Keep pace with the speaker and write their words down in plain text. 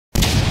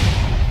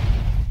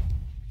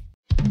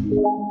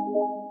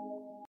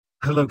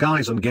Hello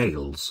guys and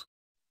gals.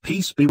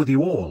 Peace be with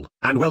you all,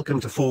 and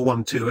welcome to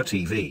 412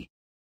 TV.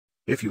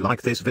 If you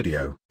like this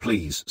video,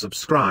 please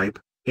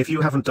subscribe, if you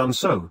haven't done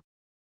so.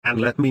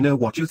 And let me know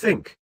what you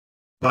think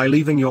by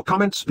leaving your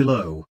comments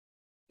below.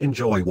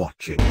 Enjoy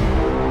watching.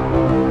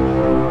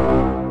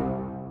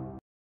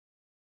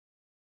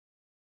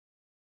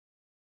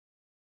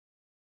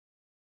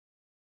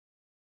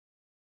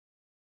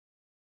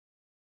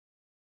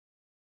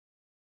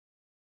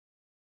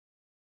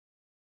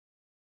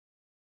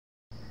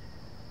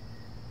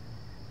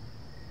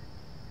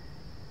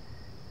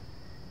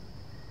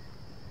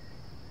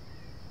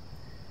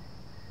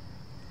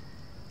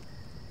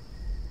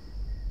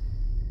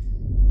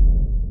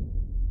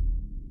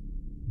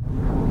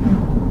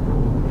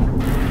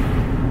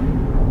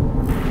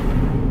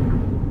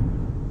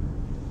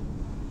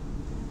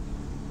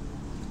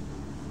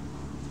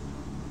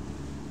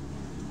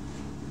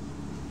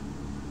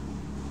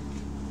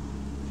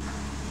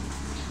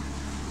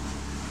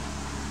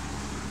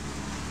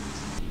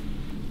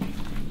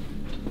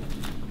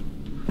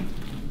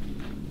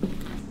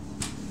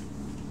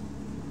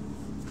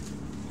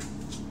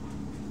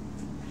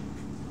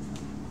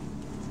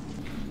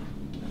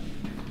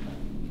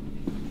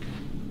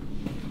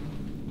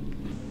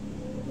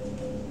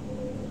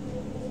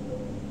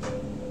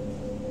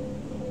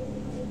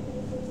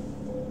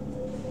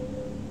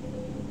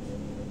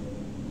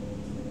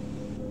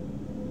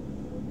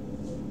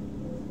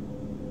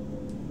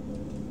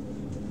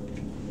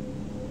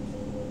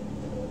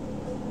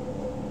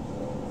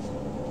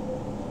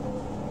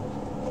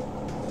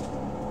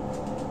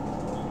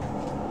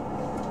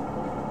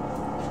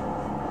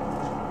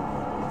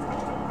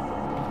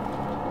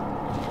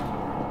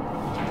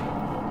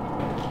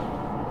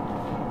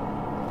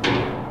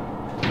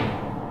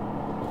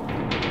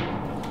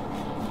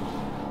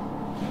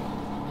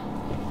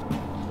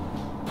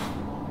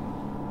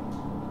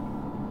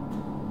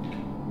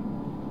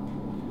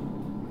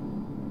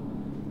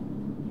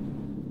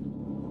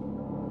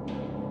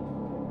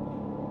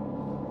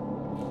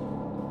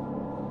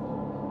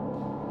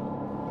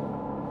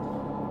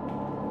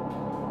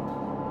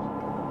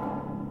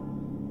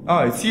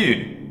 Oh, it's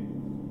you.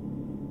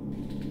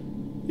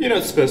 You're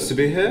not supposed to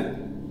be here.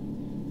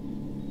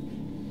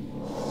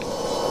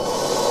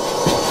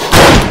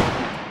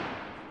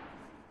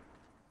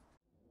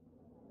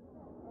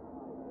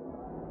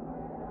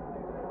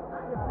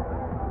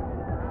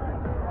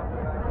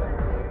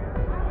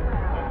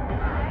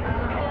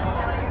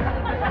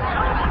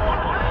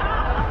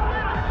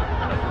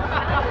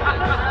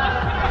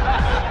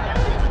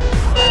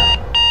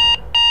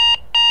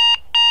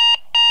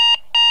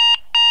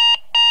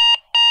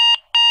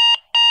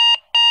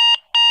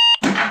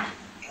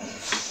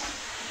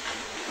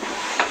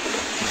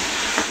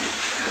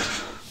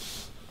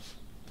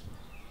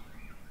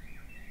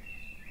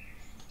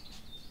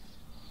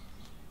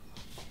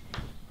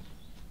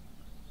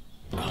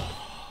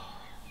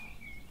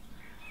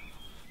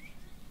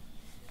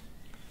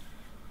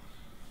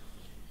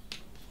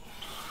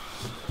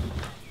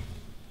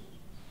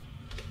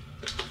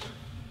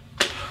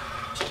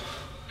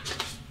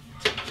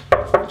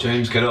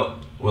 James, get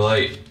up. We're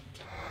late.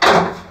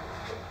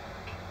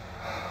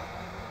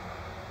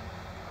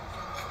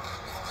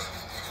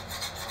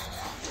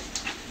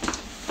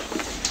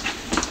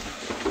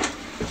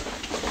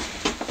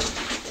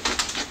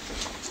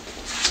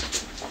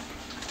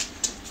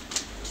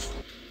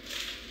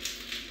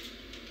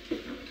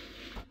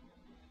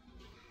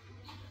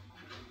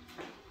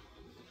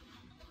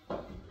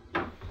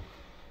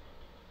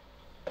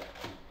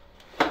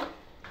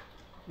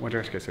 Why do you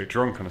have to get so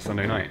drunk on a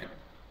Sunday night?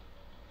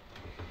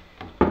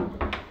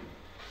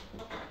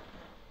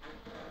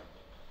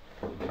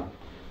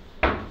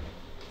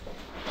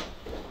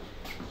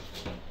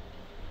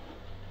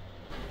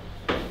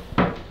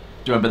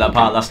 Do you remember that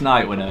part last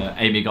night when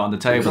Amy got on the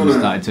table and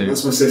started to...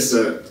 That's my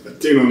sister. I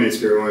do not need to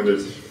be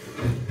reminded.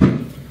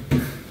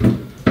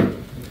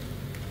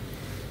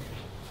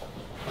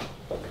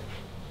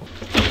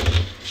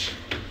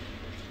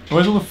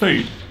 Where's all the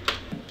food?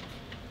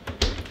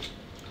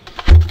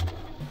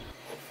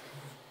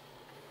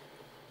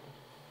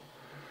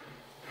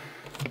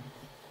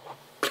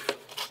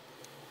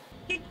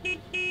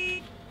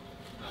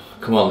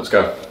 Come on, let's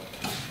go.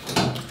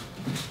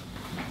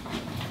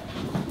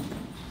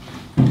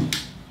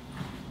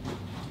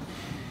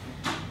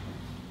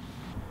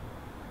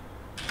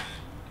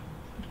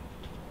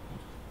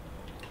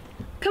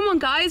 Come on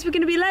guys, we're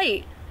going to be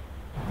late.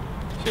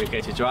 Should we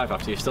get to drive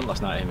after your stunt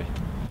last night, Amy?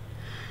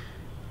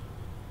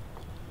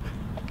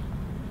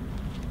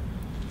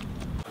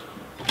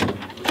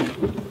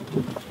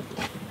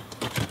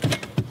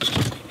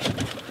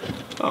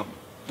 Oh,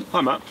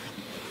 hi Matt.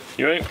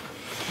 You ready?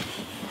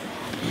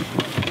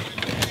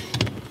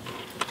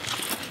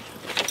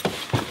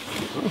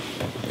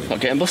 Not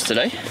getting bus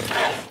today?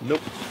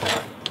 Nope.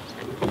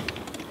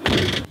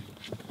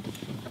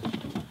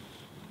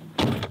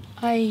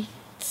 I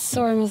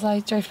saw him as I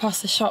drove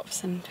past the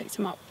shops and picked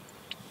him up.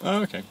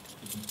 Oh, okay.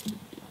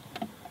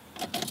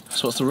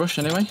 So what's the rush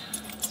anyway?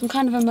 Some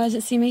kind of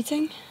emergency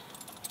meeting.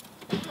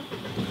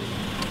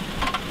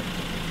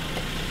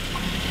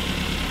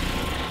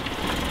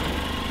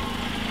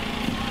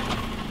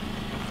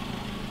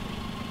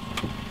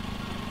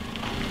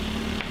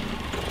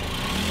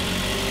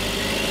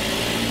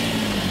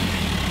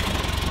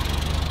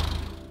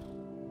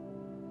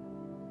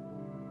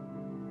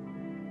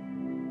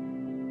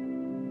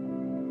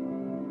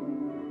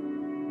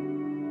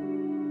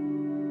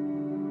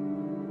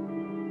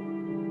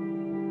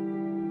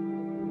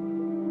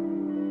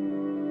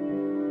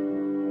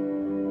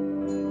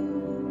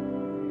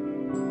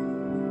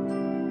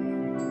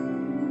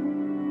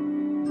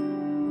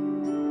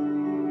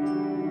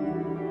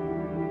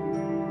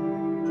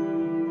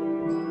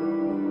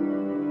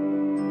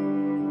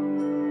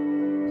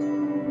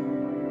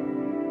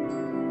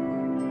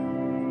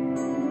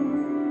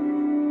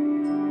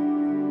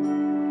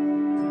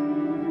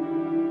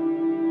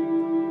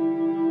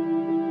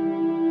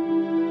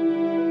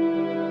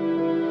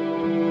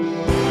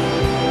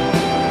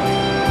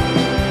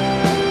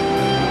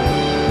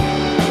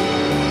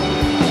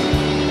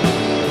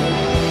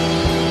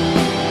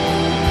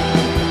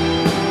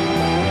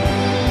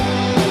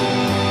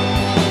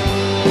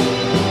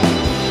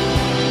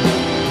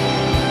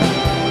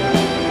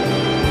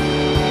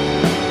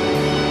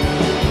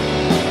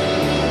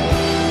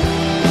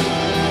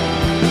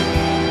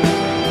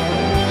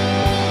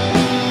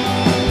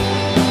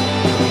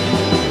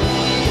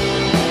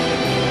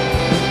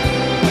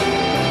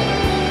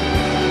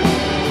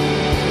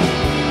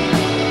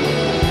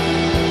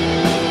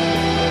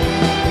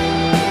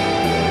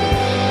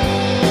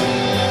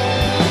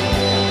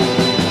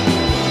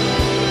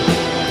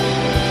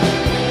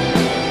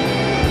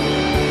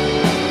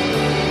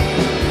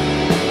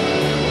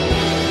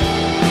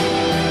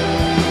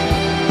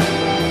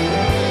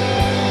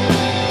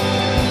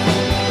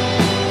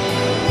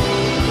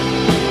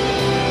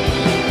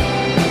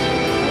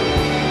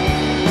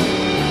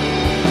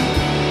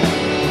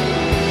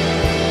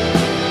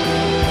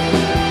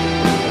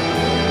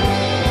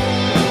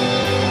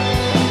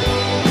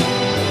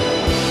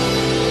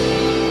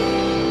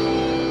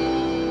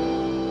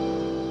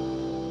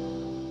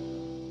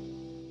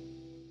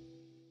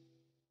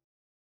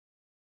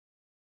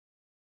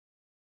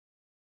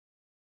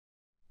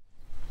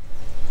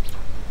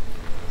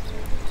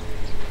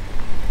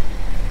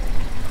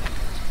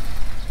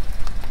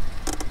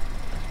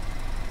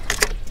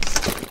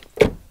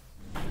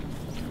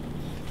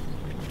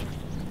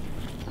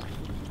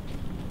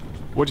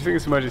 What do you think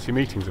this emergency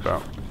meeting's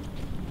about?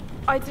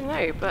 I don't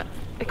know, but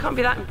it can't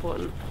be that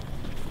important.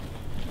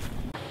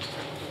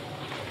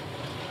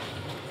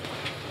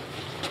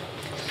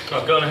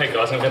 Right, go on ahead,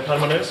 guys. I'm going to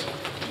pad my nose.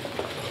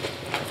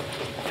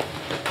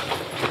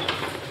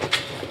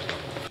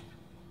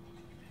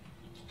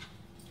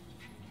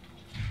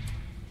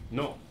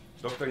 No,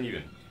 Dr.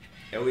 Niven.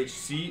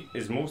 LHC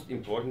is most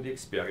important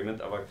experiment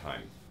of our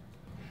time.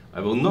 I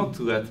will not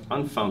let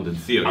unfounded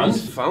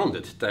theories...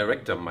 Unfounded?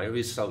 Director, my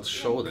results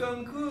show that...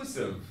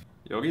 Inconclusive.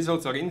 Your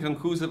results are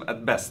inconclusive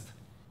at best.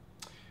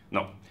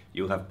 No,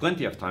 you'll have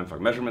plenty of time for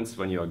measurements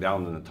when you are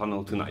down in the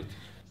tunnel tonight.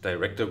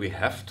 Director, we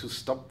have to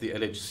stop the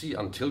LHC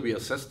until we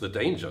assess the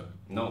danger.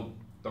 No,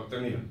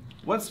 Dr. Niven.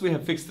 Once we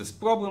have fixed this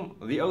problem,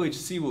 the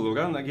LHC will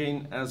run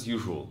again as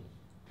usual.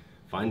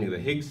 Finding the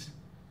Higgs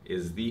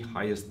is the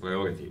highest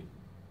priority.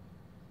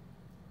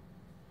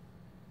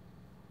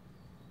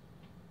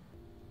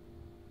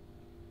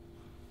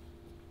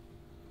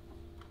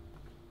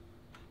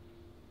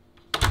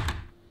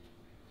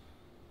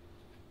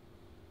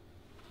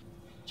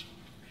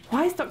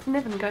 Why is Dr.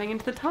 Niven going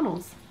into the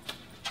tunnels?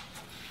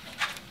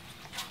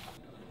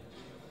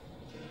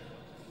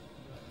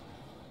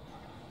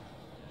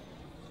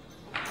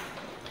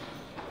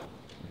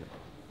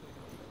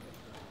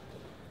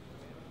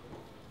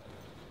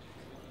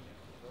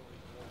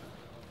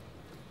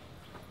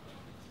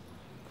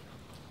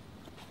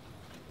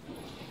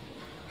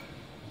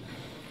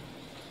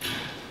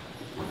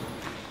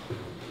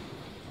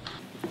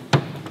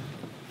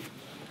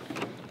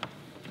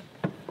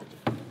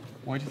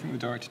 Why do you think the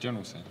Director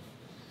General said?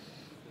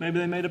 Maybe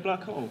they made a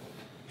black hole.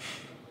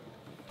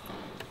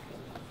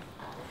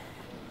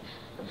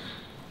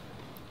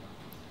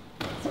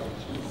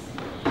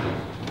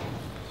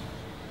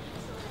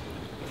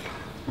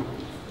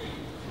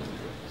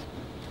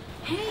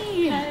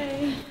 Hey!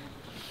 Hey!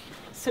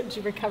 So did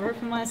you recover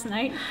from last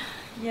night?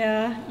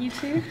 Yeah, you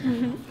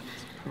too?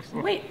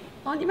 Wait,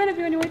 aren't you meant to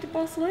be on your way to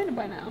Barcelona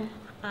by now?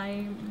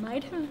 I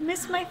might have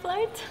missed my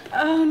flight.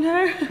 Oh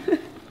no.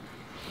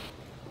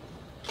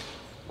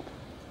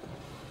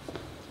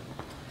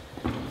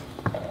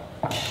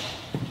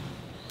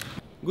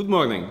 Good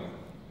morning.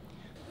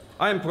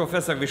 I am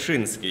Professor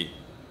Wyszyński,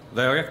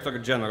 Director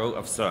General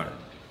of CERN.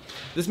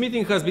 This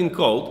meeting has been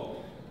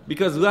called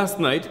because last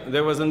night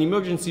there was an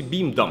emergency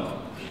beam dump.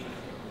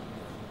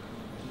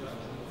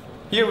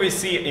 Here we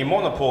see a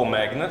monopole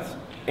magnet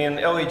in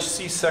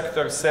LHC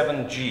sector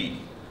 7G.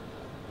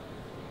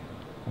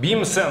 Beam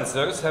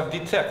sensors have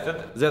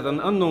detected that an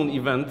unknown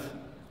event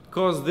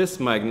caused this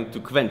magnet to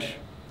quench.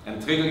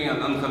 and triggering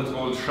an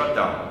uncontrolled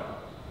shutdown.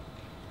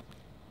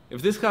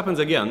 If this happens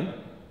again,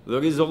 the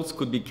results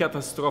could be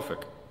catastrophic.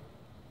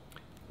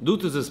 Due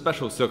to the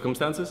special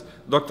circumstances,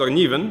 Dr.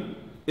 Niven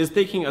is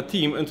taking a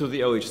team into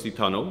the LHC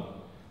tunnel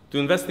to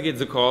investigate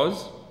the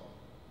cause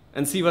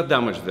and see what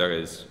damage there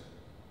is.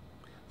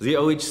 The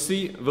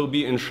LHC will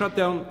be in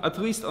shutdown at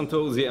least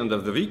until the end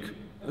of the week.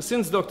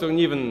 Since Dr.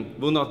 Niven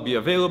will not be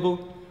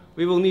available,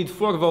 we will need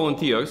 4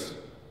 volunteers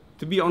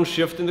to be on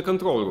shift in the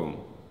control room.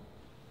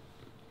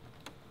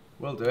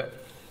 We'll do it.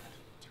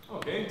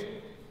 Okay.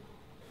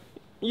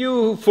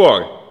 You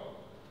 4.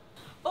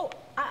 Oh,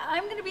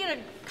 I'm going to be at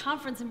a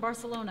conference in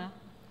Barcelona.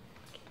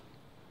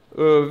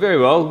 Very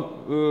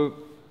well.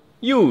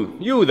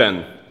 You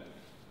then.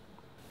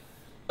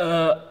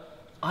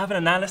 I have an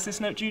analysis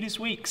note due this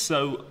week,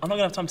 so I'm not going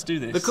to have time to do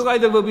this. The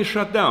collider will be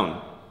shut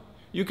down.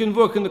 You can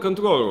work in the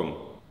control room.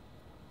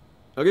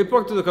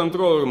 Report to the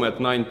control room at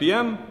 9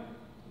 p.m.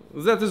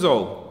 That is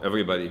all,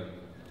 everybody.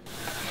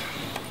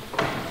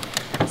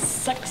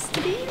 Sucks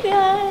to be you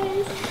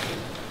guys.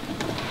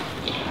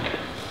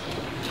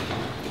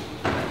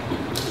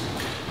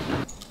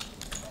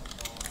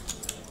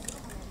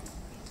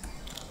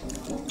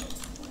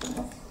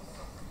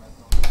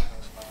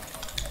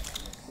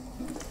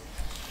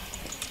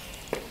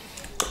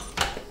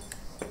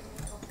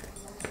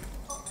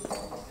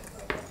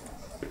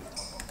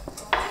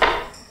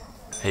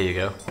 Here you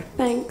go.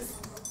 Thanks.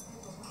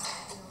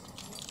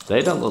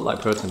 They don't look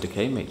like proton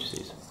decay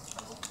matrices.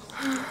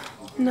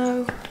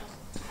 No.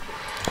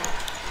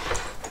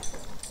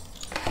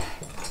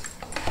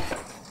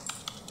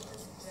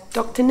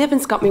 Dr.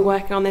 Niven's got me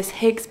working on this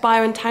Higgs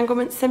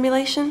bioentanglement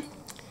simulation.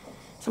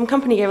 Some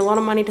company gave a lot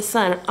of money to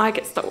CERN and I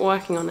get stuck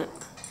working on it.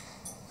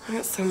 I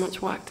got so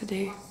much work to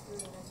do.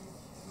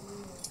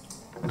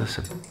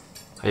 Listen,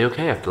 are you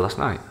okay after last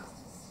night?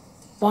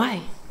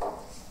 Why?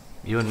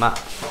 You and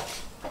Matt.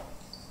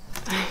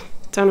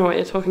 Don't know what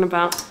you're talking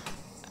about.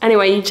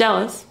 Anyway, you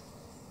jealous?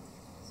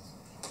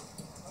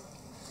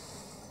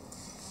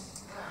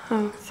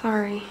 Oh,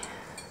 sorry.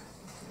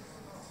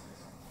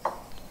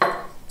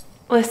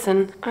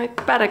 Listen, I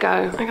better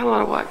go. I got a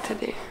lot of work to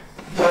do.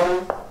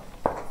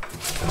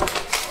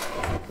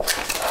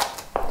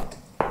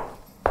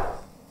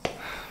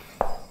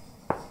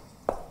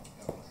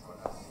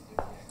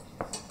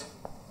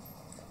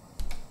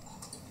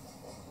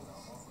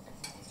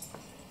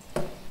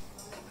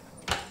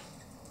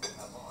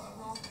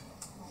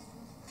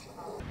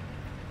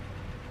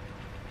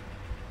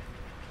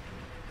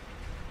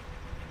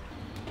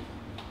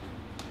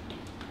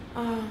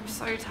 Oh, I'm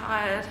so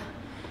tired.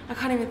 I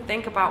can't even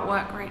think about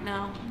work right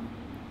now.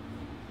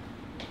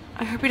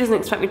 I hope he doesn't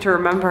expect me to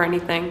remember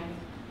anything.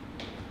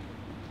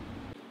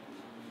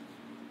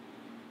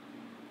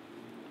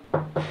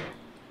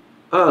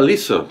 Ah,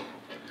 Lisa.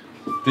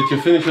 Did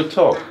you finish your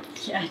talk?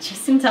 Yeah,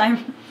 just in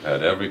time. I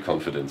had every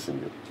confidence in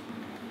you.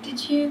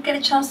 Did you get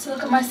a chance to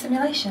look at my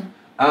simulation?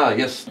 Ah,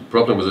 yes. The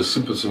problem with the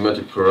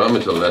supersymmetric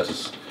parameter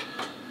lattice.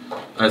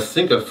 I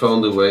think I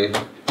found a way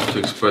to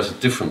express it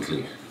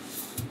differently.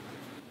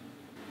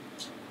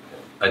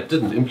 I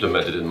didn't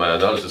implement it in my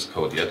analysis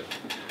code yet,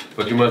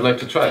 but you might like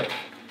to try it.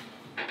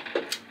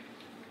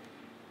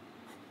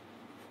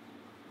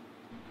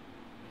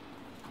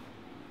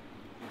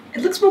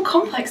 It looks more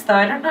complex though.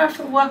 I don't know if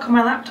it'll work on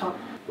my laptop.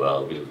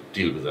 Well, we'll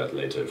deal with that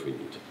later if we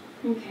need.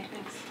 Okay,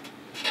 thanks.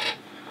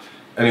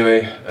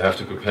 Anyway, I have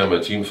to prepare my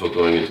team for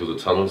going into the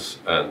tunnels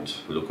and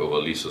look over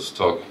Lisa's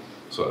talk,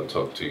 so I'll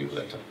talk to you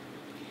later.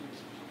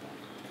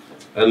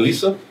 And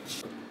Lisa,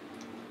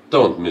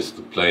 don't miss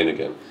the plane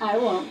again. I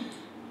won't.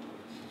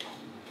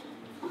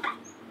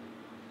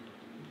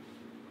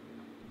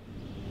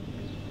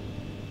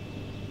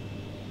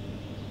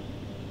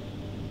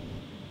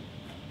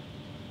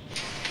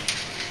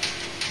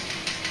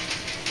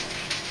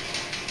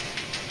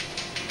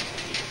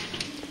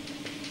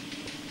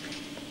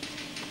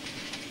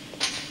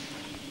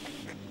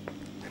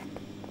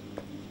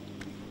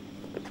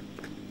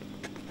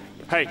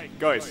 Hey,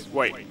 guys,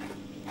 wait.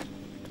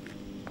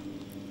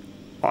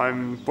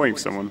 I'm waiting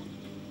for someone.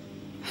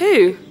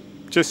 Who?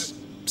 Just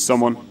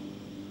someone.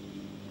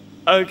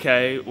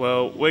 Okay,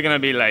 well, we're going to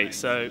be late,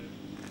 so...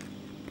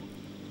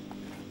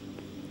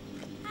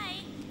 Hi.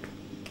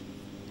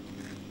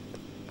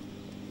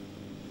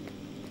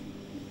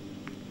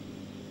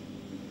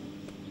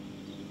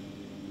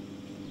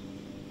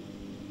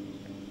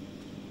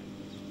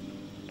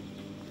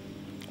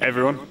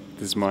 Everyone,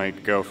 this is my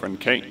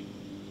girlfriend Kate.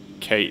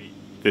 Kate,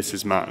 this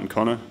is Matt and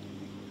Connor.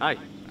 Hi.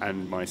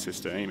 And my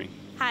sister Amy.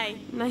 Hi.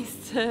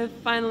 Nice to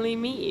finally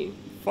meet you.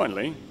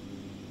 Finally?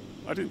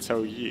 I didn't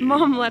tell you.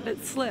 Mom let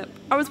it slip.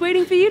 I was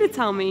waiting for you to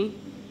tell me.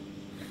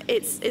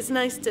 It's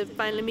nice to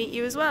finally meet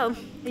you as well.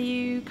 Are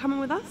you coming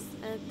with us?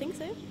 I think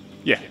so.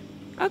 Yeah.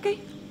 Okay.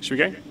 Should we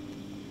go?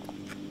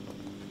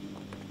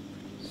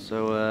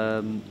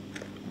 So,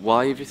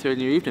 why have you thrown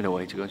your evening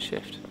away to go on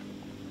shift?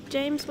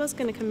 James was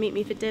going to come meet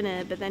me for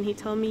dinner, but then he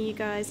told me you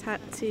guys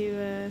had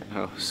to,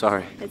 Oh,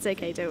 sorry. It's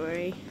okay, don't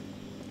worry.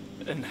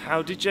 And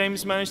how did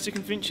James manage to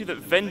convince you that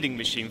vending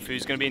machine food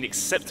is going to be an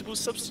acceptable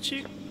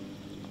substitute?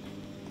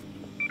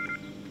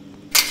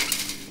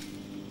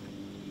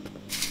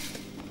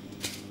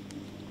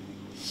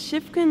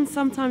 shift can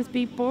sometimes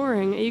be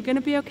boring. Are you going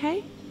to be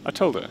okay? I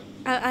told her.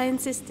 I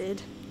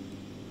insisted.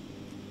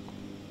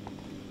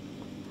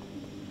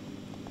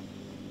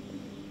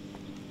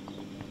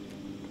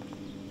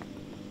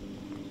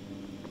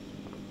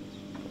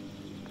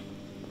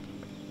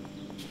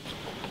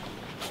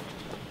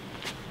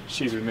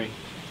 She's with me.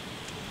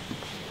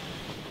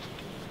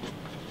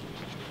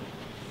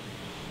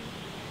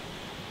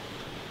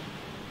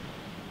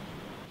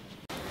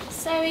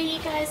 So are you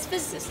guys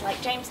physicists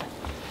like James then?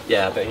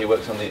 Yeah, but he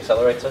works on the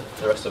accelerator.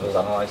 The rest of us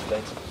analyse the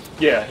data.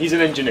 Yeah, he's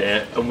an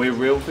engineer and we're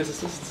real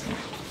physicists.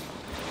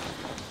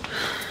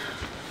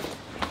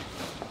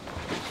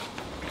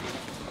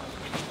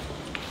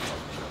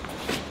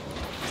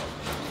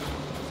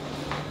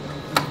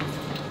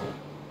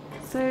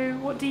 So,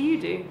 what do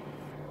you do?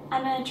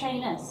 I'm a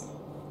trainee nurse.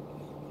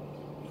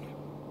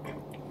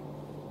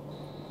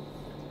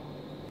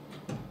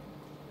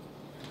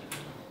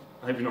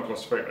 I hope you're not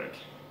claustrophobic.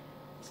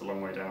 It's a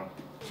long way down.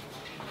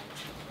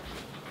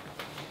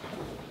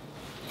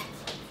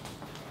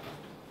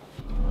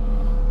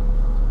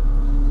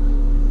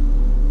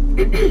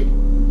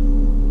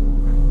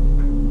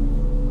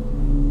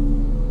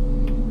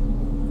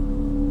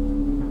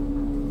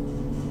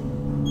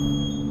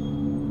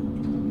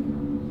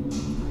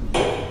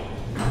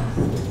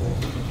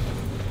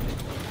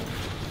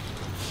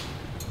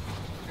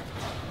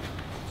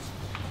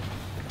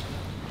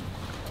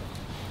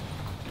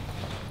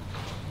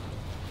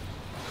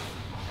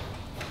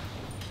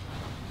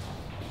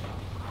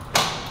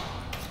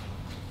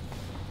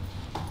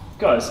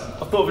 Guys,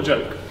 I thought of a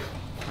joke.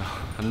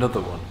 Another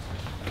one.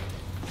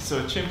 So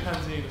a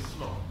chimpanzee in a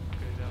slot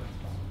goes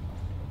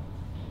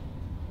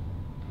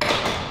down.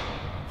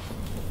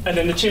 And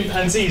then the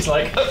chimpanzee's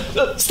like,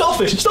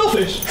 starfish,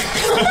 starfish!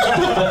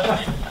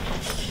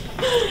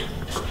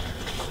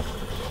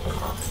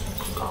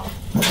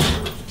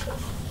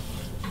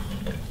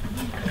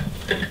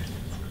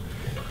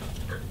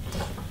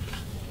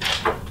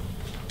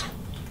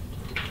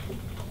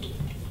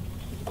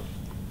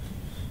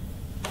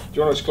 Do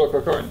you want to watch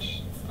Clockwork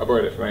Orange? I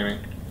borrowed it from Amy.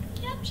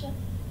 Yeah, sure.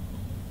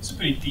 It's a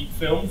pretty deep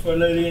film for a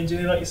lowly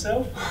engineer like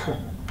yourself.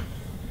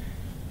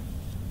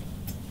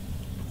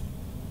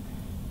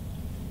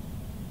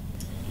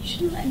 You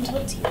shouldn't let him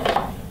talk to you.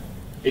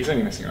 He's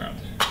only messing around.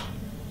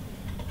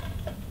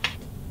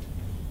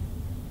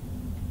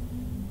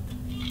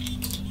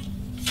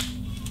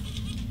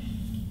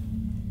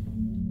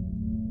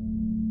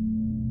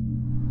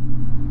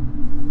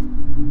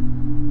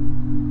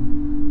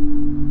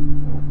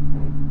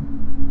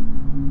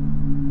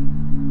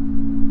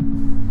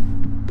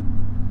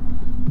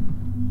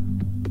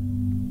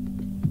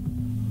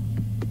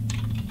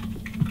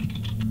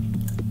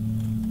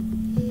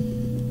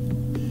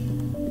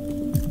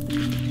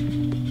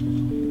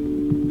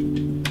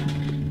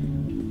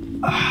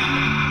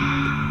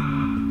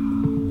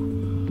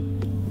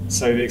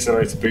 So the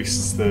accelerator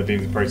boosts the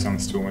beams of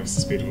protons to almost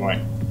the speed of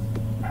light,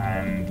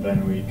 and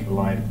then we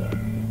collide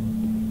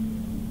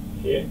them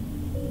here,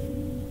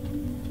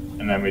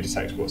 and then we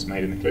detect what's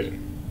made in the collision.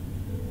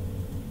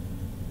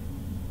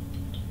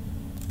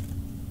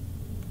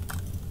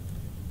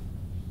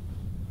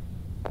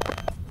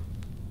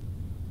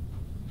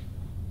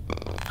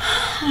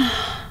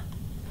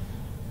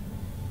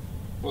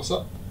 What's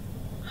up?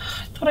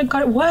 I thought I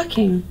got it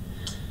working.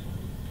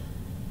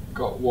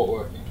 Got what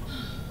working?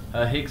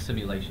 Higgs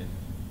simulation.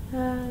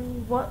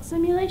 What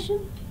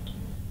simulation?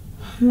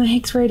 The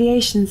Higgs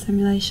radiation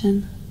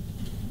simulation.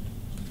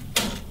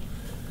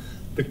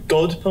 The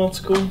God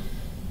particle?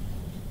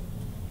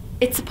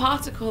 It's a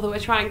particle that we're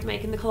trying to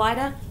make in the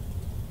collider.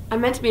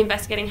 I'm meant to be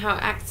investigating how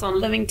it acts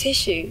on Living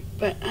tissue,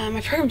 but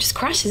my program just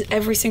crashes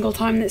every single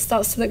time that it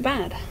starts to look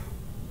bad.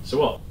 So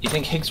what? You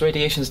think Higgs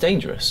radiation's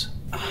dangerous?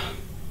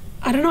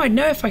 I don't know, I'd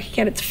know if I could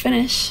get it to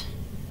finish.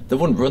 They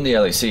wouldn't run the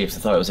LHC if they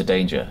thought it was a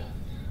danger.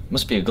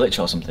 Must be a glitch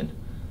or something.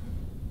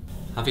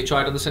 Have you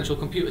tried on the central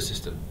computer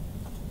system?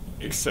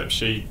 Except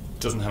she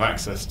doesn't have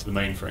access to the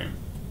mainframe.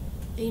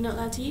 Are you not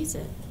allowed to use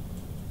it?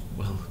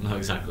 Well, not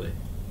exactly.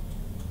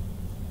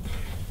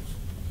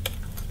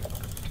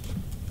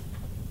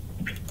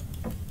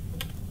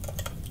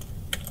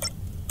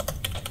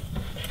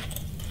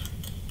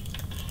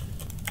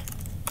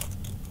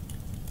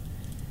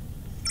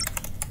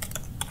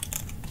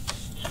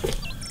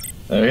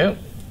 There we go.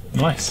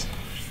 Nice.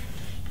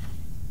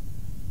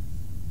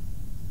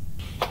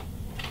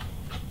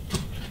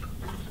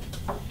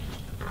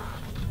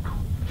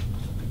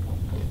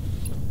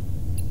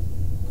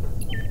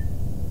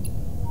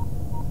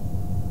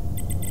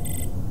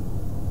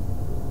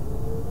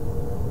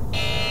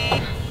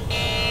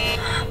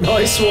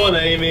 Nice one,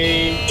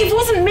 Amy. It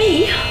wasn't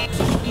me!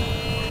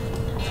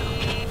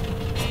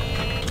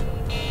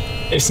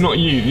 It's not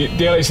you.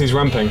 The LHC is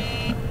ramping.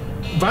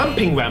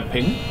 Ramping?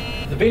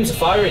 The beams are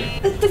firing.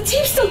 The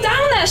team's still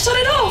down there! Shut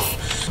it off!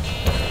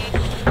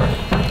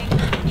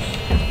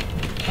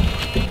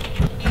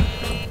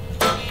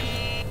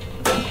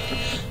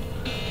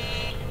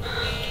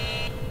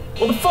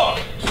 What the fuck?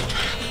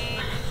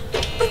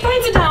 The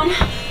phones are down!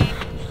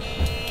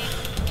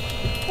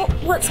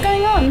 What's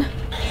going on?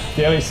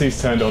 The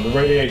LHC's turned on. The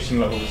radiation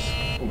levels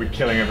will be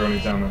killing everyone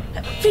who's down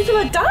there. People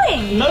are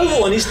dying. No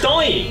one is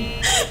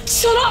dying.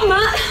 Shut up,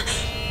 Matt.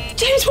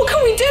 James, what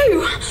can we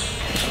do?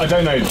 I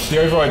don't know. The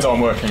overrides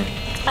aren't working.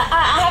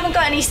 I haven't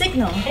got any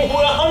signal. We're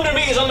 100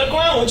 metres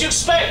underground. What do you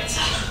expect?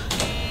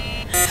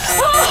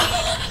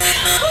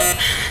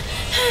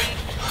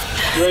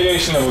 The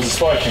radiation levels are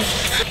spiking.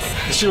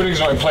 The shielding's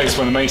not in place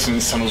when the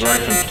maintenance tunnels are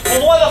open.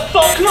 Well, why the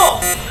fuck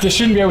not? This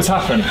shouldn't be able to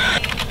happen.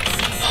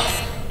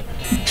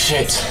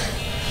 Shit.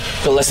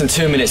 Got less than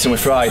 2 minutes and we're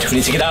fried. We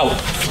need to get out.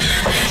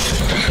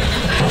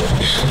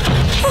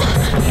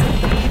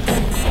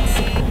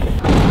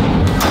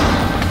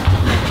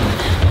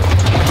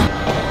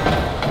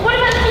 What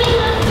about the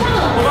people in the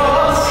tunnel? What about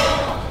us?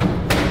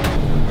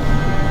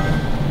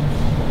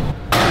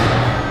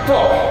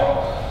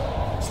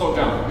 Rob! Slow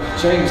down.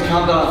 James,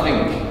 calm down, I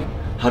think.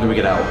 How do we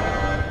get out?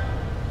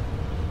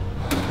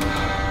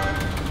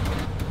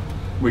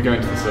 We're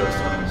going to the service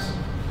tunnels.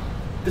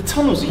 The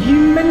tunnels? Are you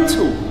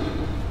mental?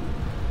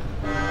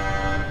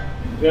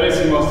 The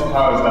LHC master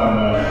power's down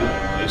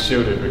there. It's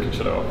shielded, we can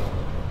shut it off.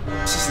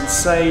 This is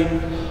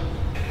insane.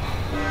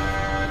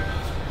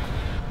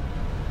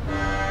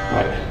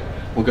 Right.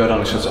 We'll go down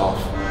and shut it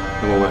off.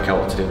 Then we'll work out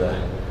what to do there.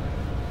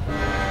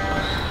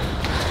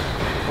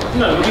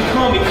 No, we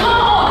can't be. Come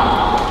on!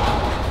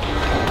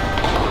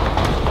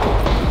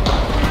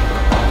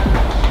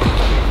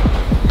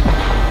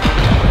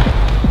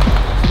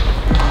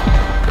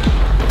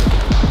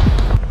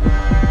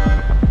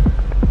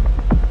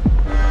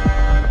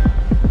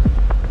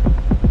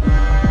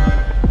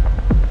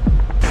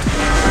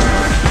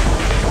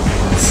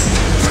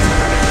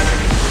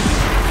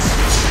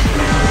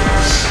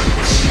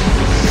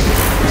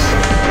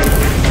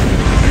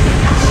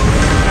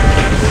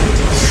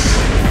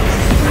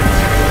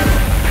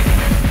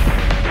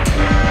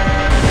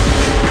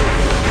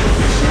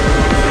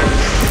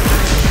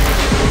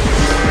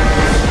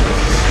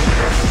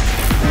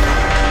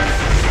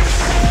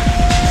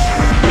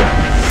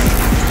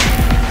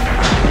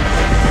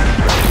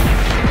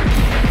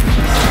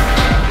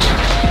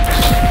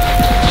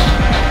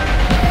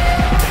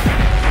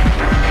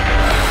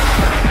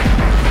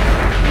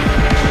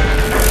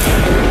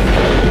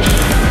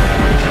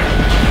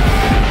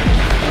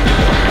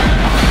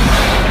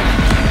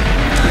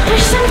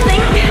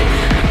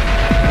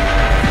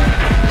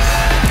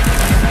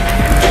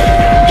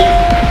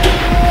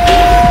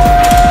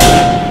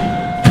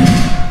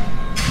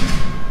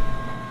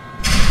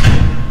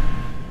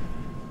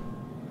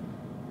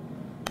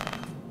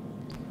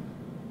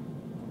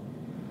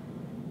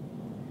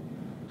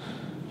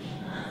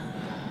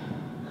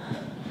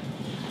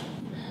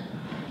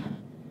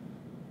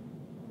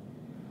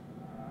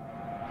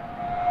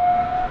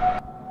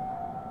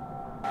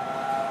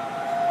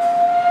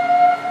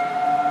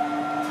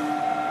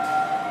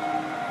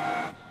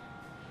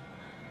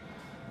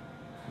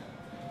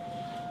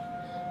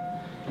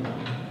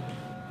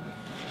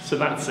 So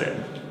that's it.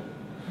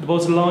 The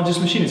world's largest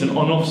machine is an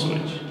on-off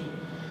switch.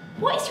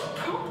 What is your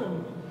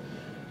problem?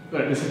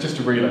 Look, this is just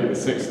a relay,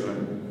 there's 6 of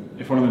them.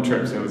 If one of them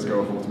trips, the others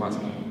go off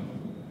automatically.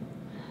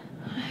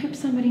 I hope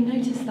somebody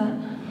noticed that.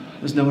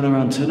 There's no one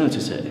around to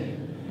notice it.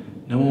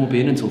 No one will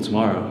be in until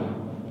tomorrow.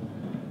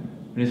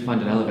 We need to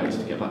find an elevator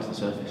to get back to the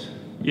surface.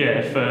 Yeah,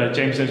 if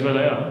James knows where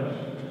they are.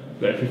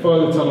 Look, if we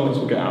follow the tunnels,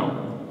 we'll get out.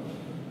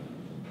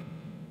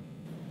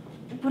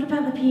 What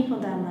about the people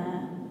down there?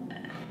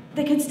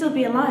 They could still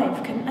be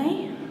alive, couldn't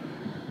they?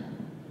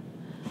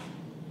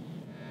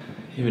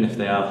 Even if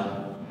they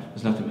are,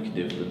 there's nothing we can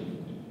do for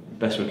them. The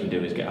best we can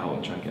do is get out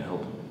and try and get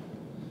help.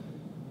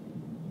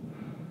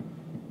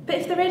 But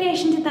if the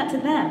radiation did that to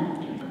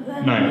them,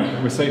 then... No,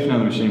 we're safe now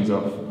the machine's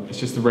off. It's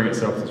just the ring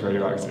itself that's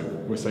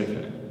radioactive. We're safe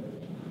here.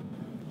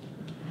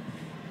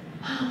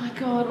 Oh my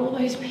god, all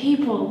those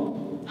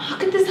people. How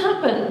could this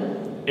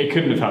happen? It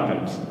couldn't have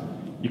happened.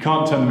 You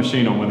can't turn the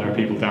machine on when there are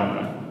people down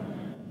there.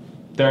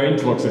 There are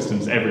interlock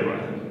systems everywhere.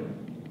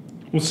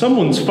 Well,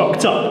 someone's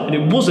fucked up, and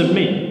it wasn't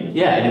me.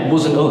 Yeah, and it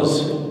wasn't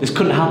us. This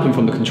couldn't happen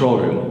from the control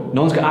room.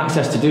 No one's got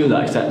access to do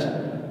that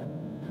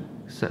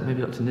except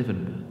maybe Dr.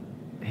 Niven,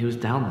 but he was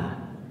down there.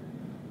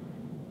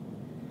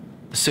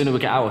 The sooner we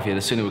get out of here,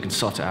 the sooner we can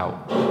sort it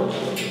out.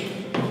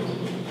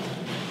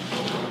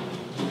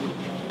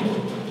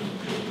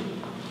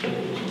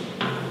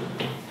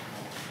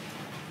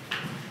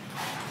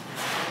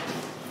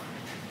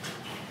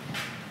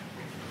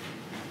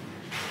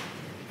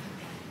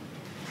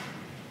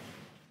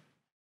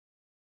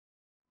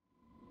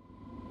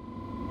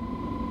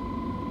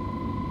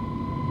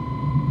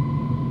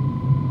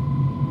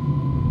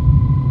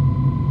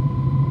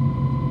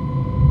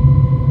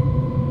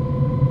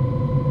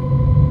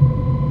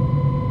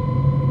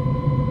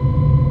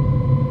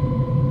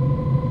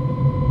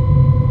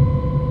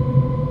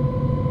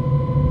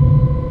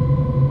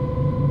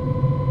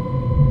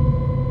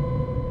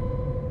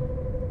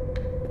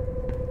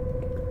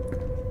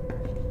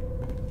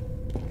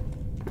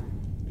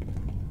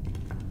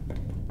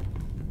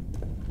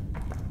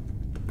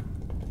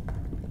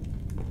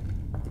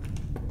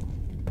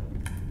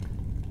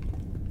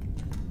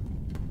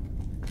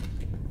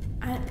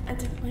 I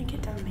didn't like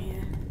it down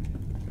here.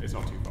 It's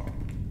not too far.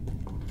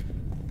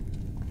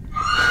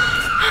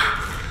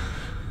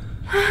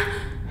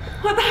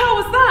 What the hell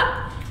was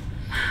that?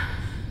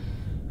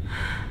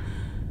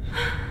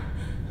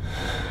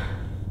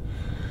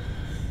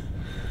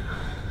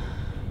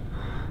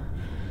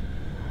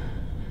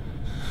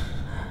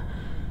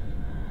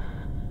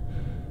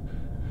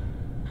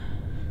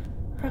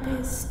 Probably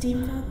a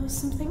steam valve or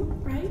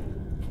something, right?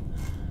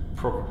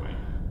 Probably.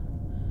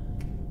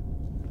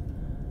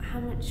 How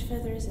much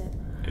further is it?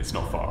 It's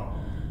not far.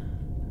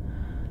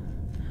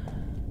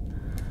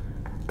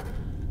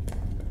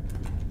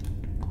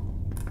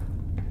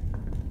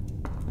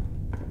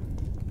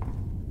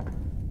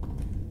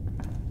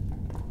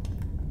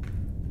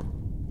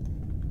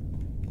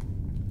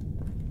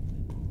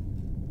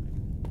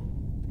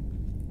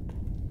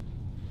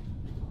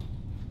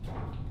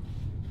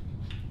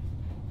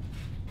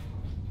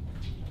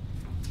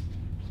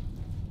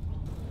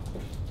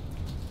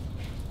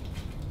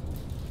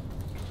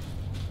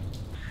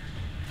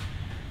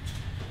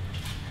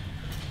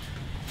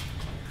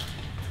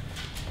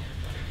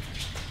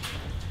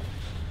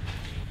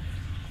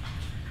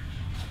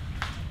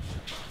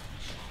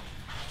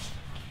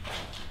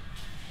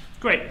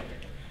 Great.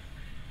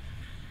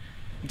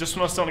 Just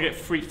when I was starting to get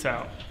freaked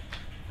out.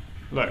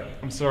 Look,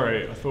 I'm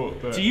sorry, I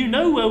thought that... Do you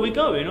know where we're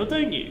going, or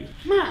don't you?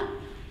 Matt!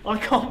 I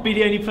can't be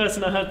the only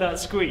person that heard that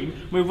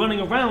scream. We're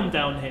running around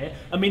down here.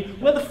 I mean,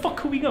 where the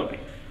fuck are we going?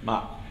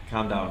 Matt,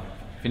 calm down.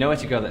 If you know where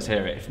to go, let's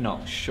hear it. If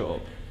not, shut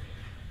up.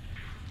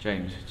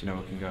 James, do you know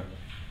where we can go?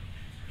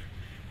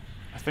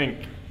 I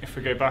think if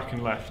we go back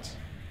and left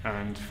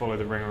and follow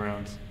the ring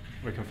around,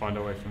 we can find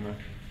our way from there.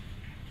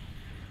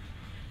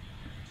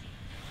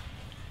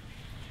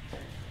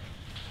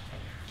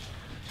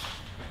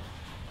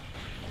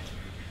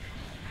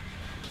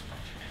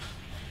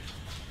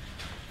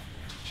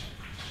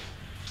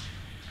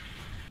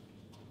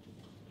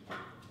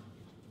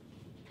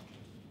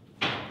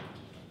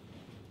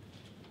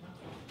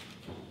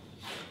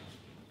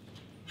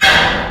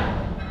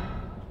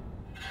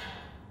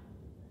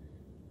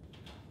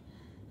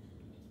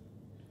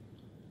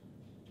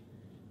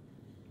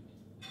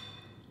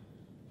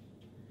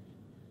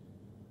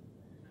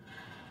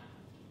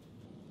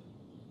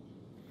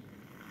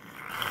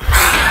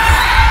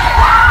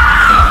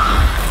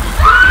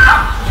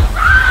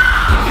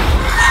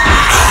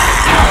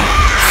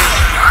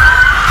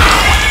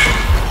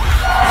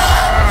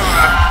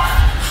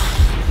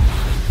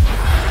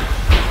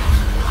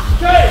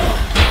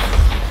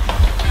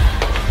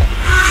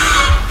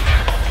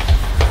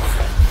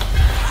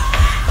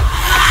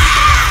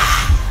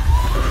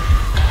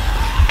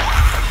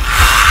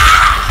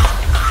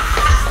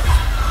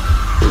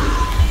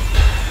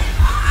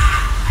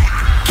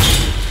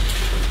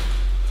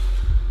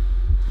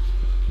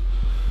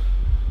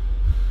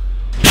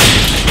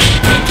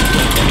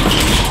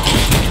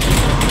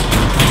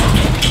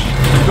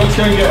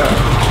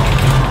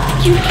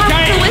 You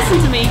have to listen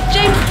to me.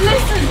 James,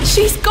 listen.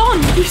 She's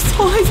gone. You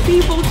saw those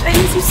people,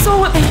 James. You saw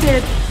what they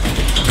did.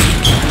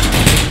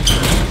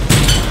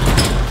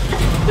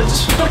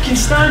 Just fucking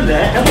stand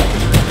there.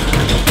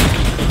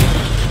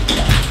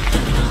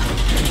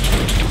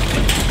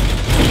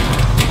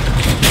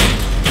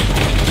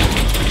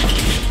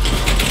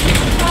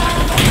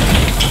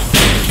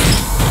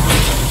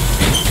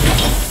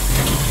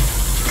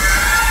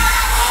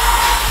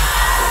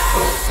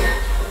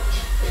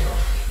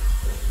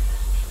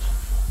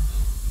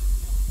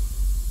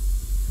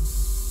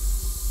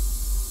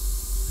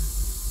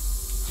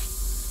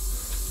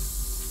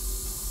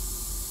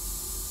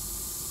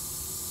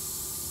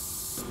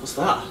 What's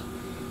that?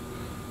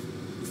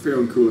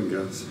 Freon cooling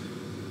gas.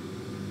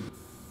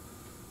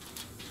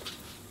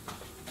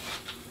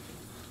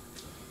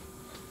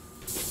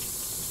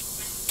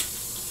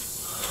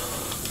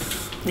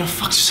 What the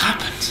fuck just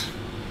happened?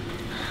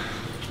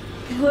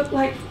 They look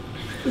like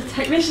the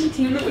technician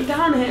team that were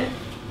down here.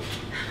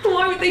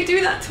 Why would they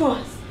do that to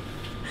us?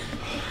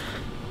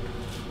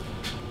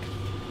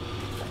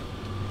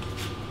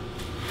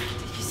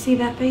 Did you see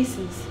their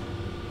faces?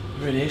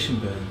 Radiation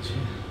burns, yeah.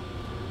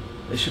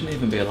 They shouldn't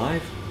even be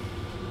alive.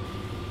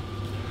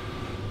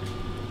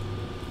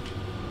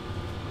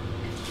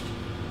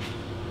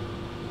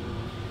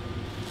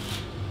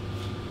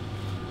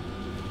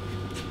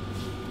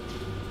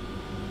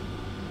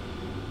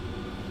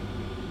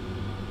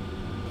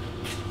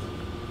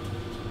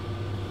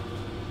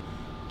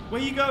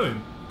 Where are you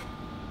going?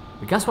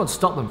 The gas won't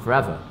stop them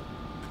forever.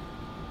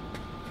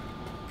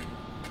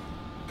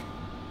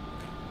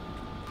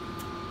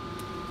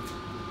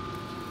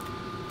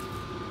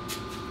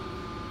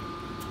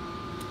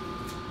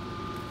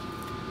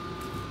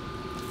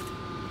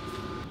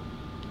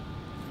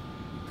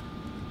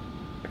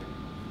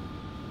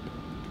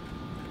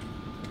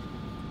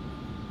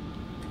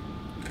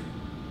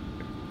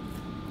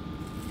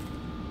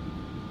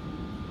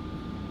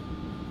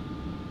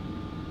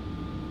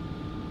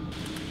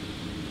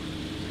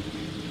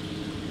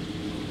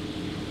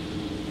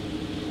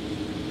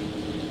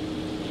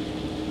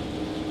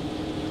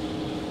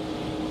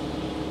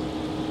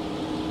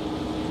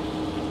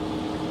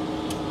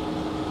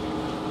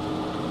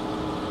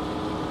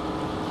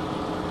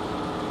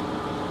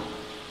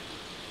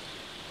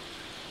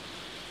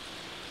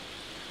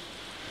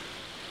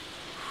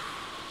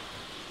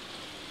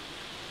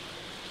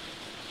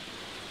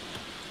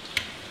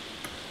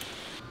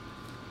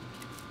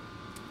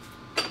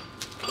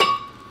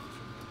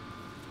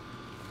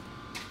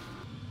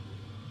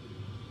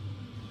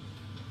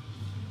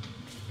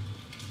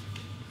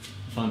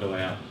 Find a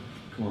way out.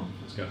 Come on,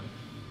 let's go.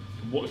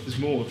 What if there's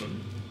more of them?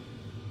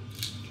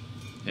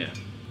 Here.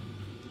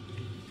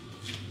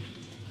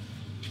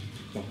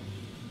 Come on.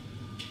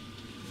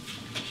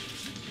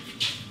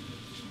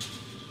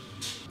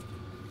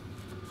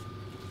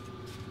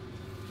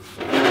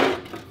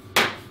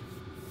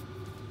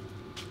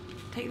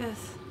 Take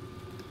this.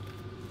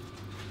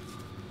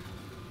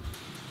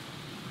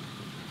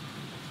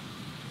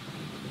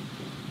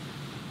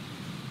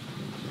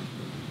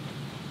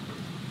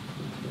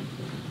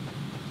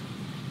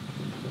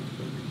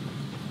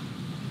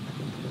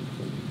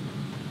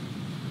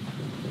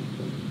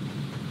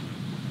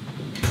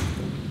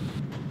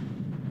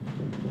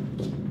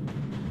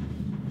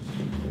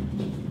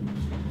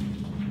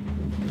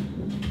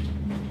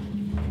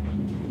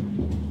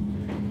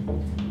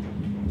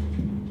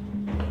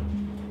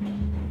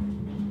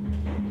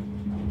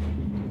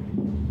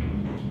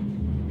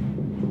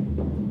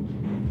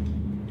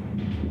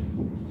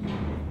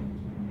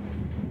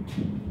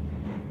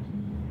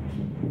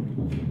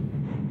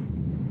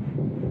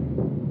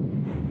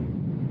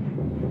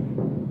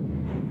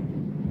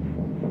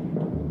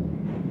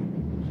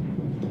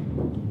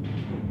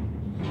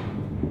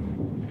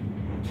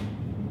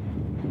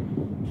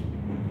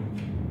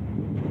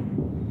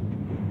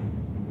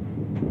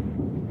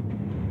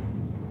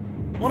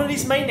 One of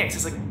these maniacs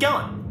has a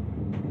gun.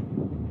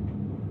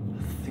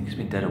 I think he's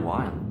been dead a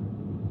while.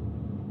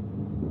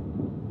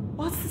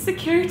 What's the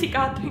security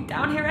guard doing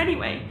down here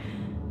anyway?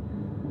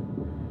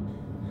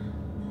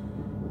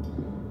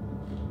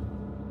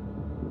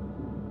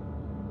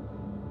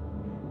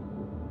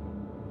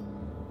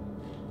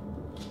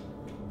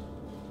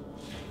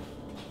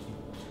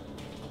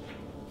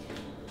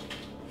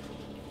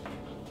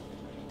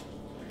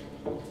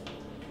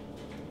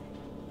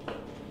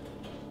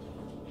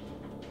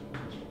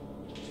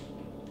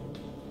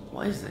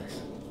 What is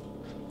this?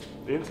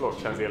 The interlock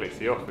turns the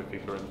LHC off if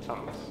people are in the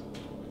tunnels.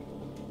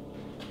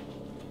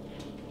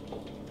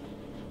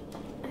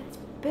 It's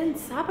been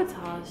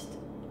sabotaged.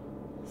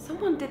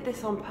 Someone did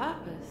this on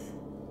purpose.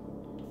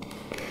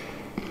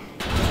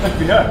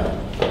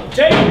 FBI!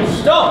 James,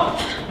 stop!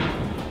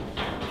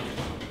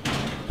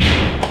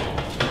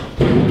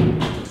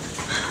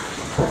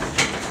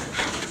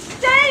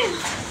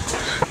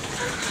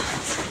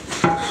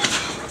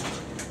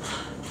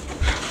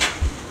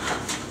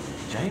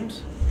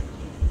 James?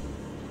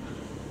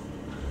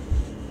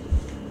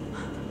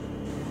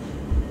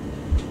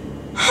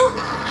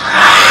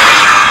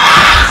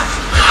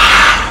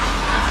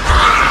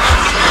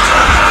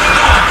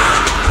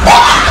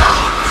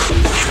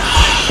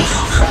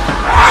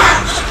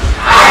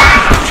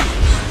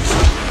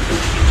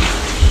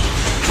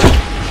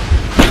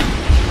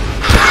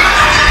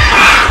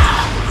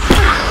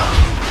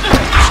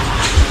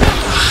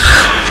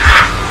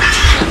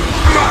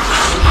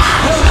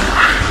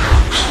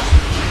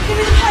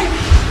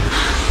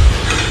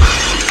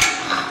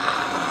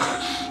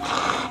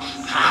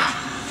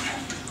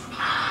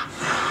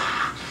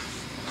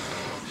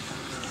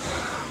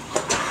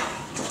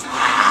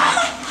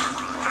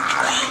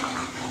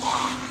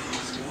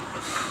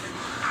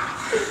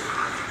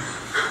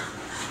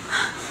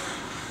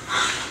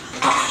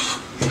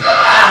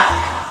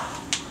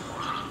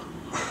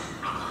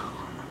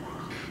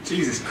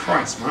 Jesus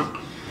Christ, man.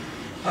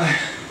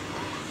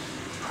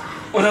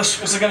 What else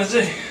was I going to do?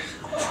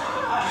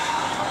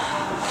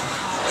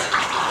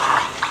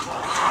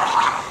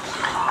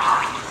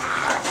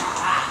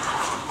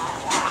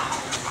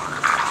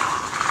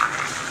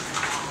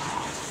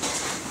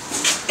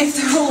 If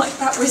they're all like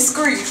that, we're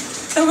screwed.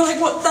 There were like,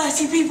 what,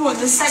 30 people in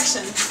this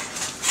section?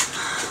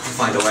 We'll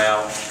find a way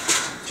out.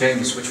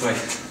 James, which way? I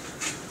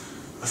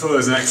thought there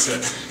was an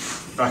exit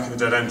back at the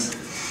dead end.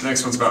 The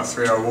next one's about a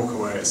 3-hour walk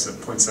away. It's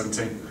at point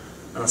 17.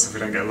 And that's if we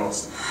don't get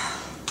lost.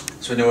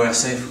 So anywhere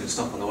safe we can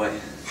stop on the way.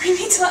 We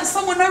need to let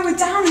someone know we're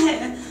down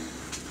here.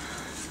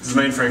 There's a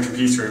mainframe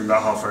computer room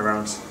about halfway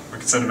around. I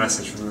can send a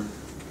message from there.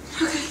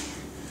 Okay.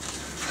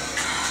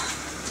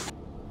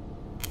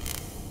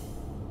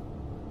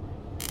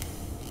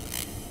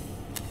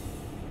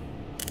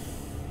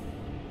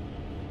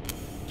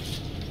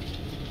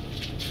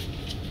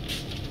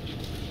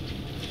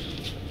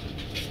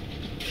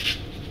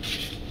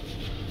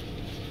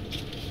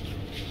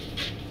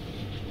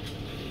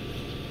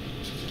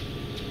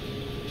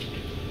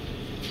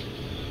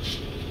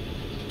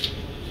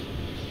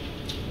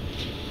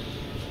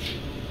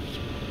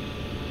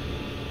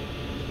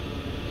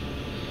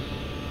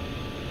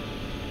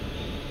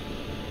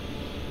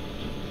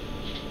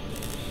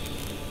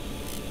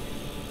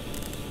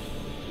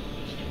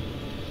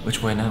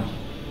 Which way now?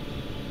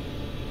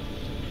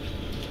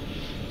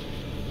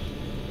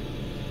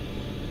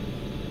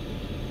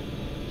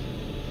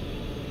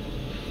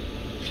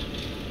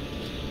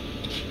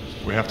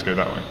 We have to go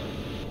that way.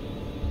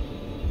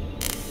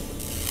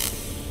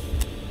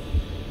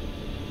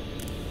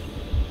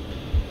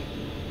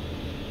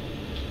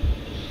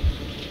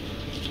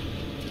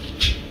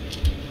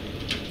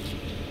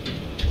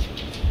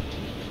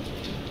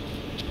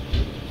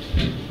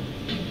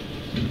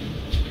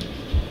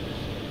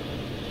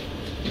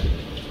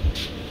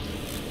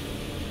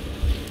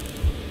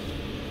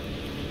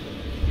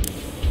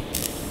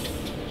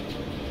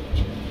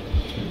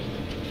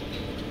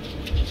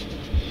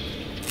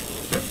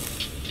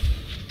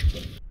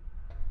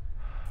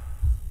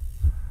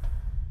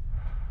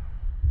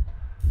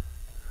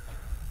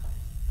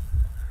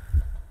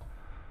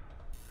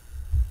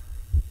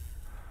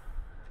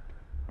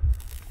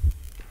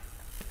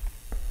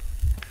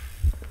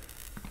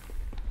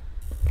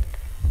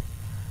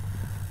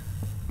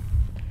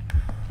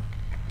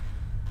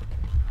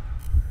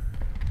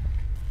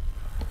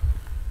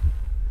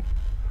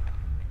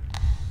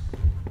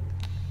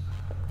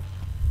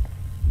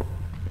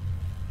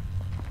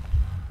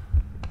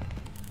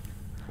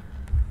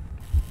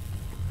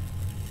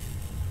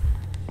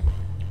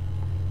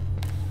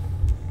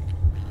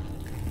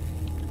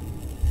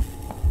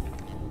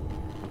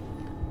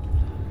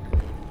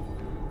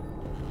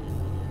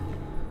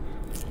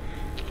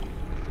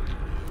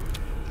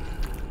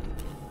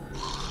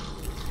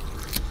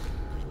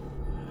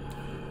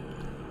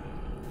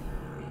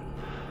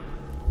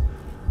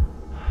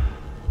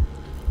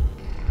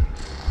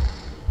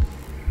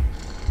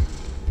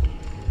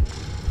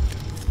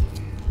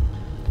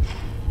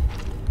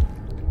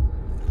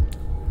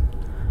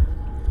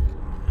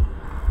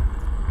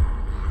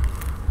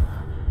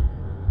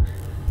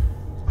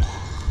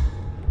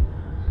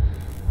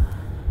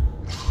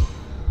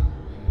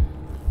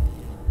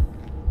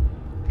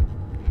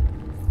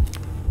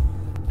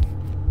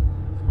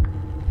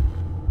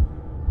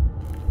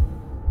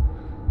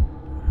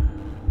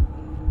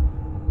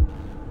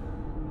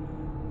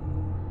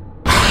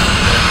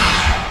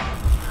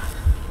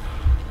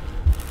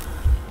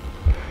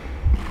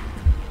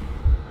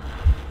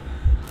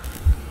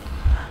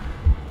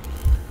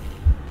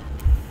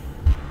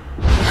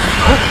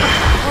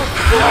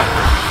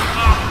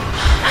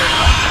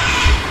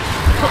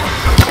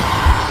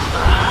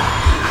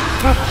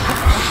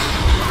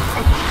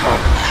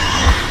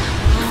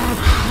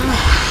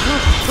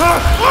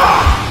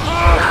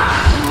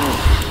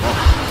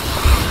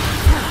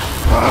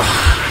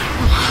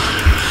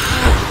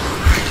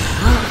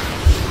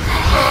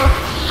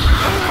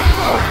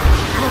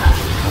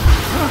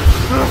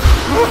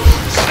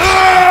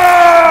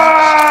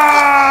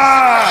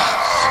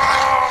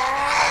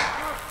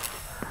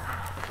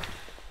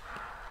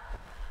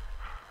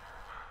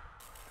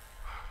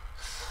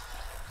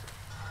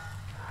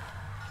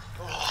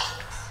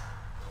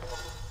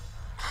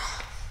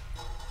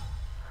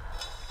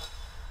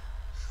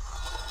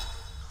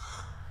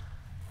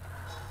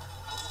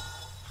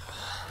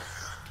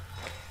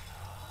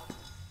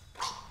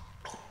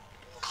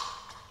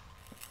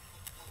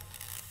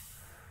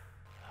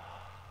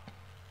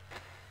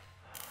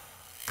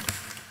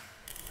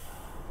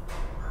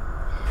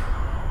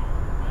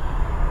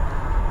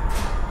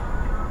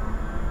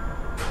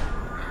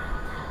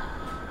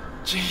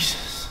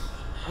 Jesus,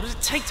 what does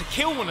it take to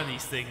kill one of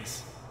these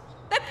things?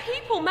 They're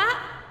people, Matt!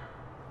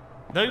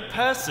 No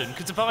person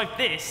could survive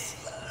this.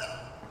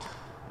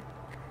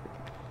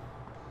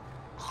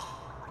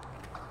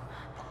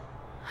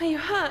 Are you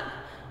hurt?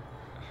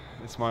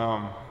 It's my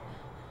arm.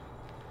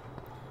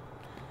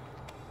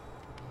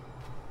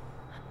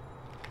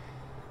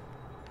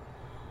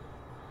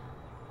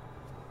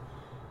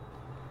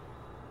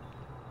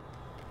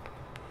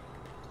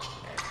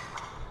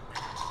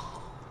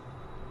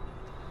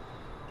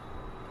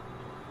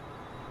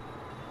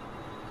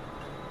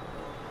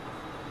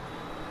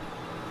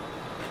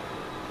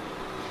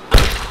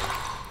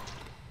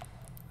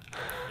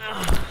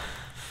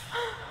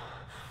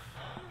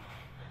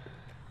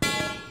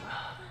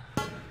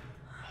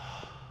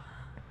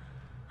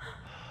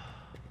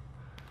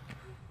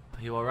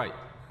 Are you alright?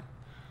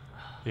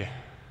 Yeah.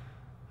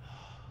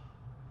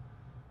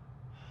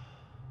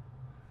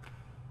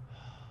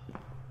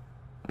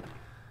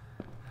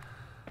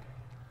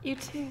 You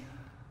too.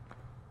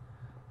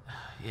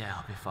 Yeah,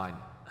 I'll be fine.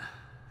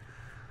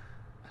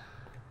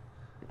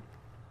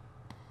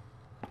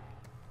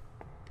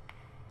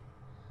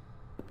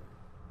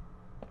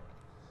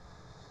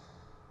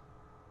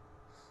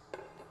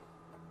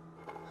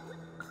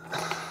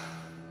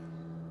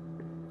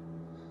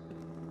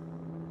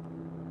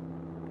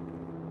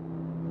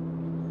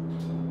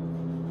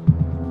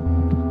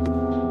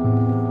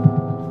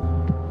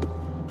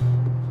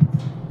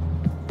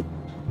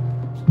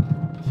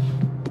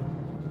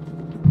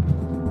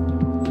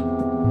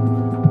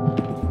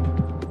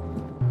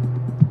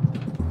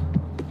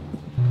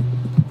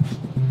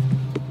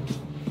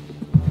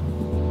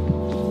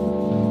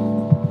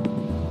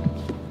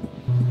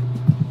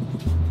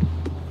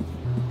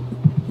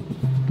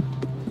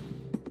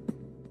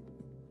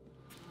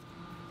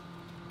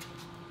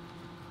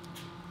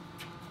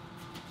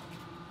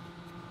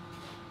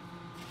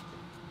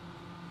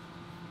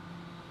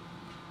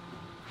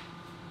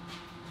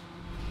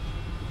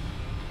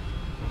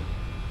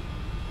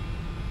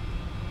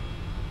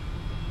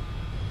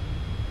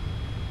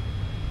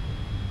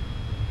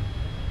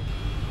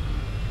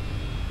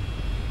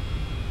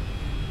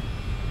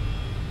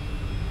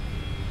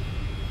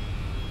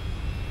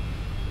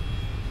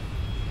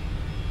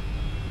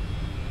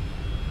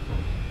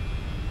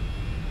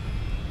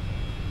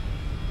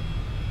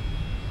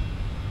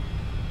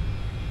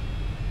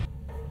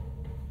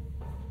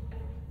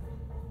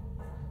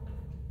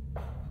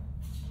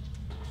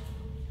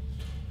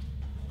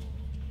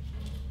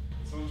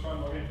 Someone try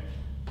and log in.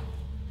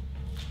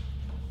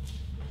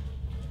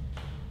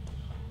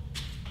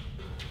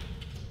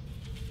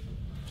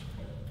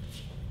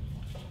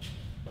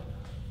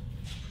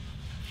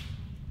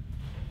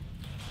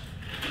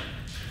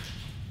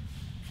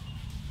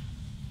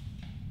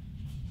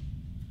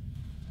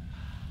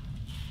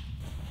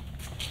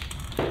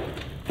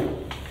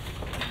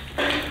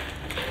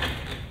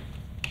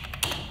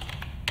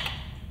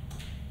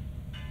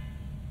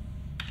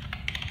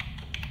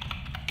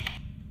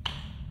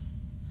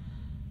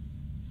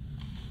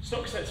 It's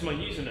not accepting my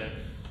username.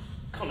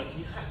 Connor, can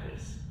you hack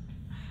this?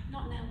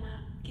 Not now, Matt.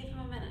 Give him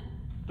a minute.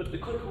 But the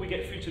quicker we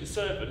get through to the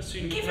server, the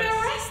sooner we Give him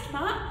a rest,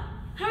 Matt!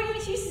 How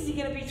much use is he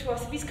going to be to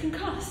us if he's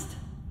concussed?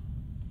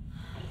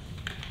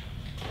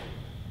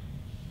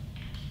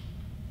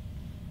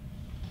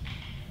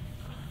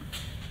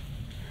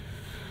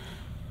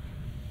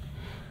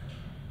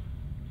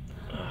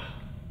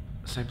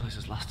 Same place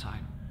as last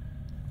time.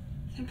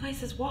 Same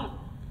place as what?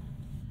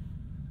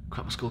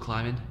 Crap my school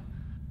climbing.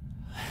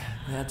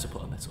 They had to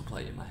put a metal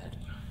plate in my head.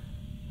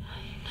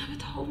 You never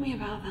told me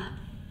about that.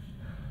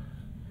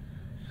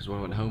 It was when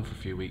I went home for a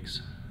few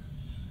weeks.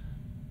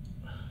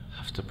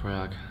 After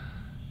Prague.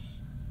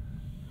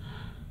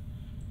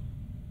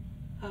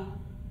 Oh.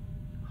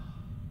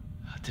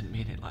 I didn't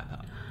mean it like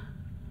that.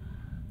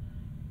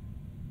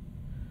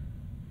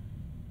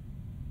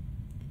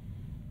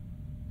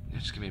 Yeah,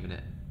 just give me a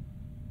minute.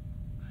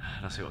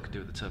 And I'll see what I can do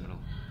at the terminal.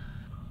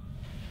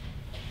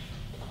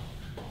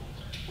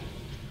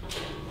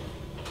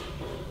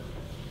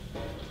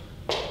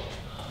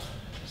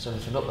 Is there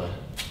anything up there?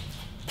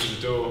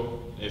 The door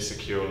is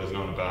secure, there's no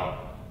one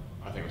about.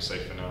 I think we're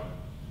safe for now.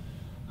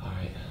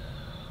 Alright.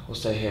 We'll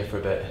stay here for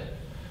a bit.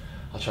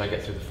 I'll try and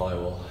get through the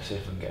firewall, see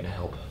if I can get any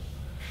help.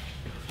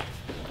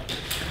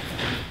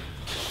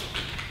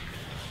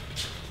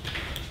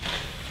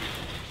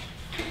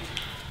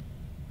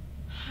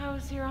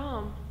 How's your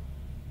arm?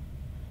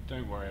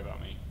 Don't worry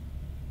about me.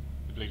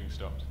 The bleeding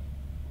stopped.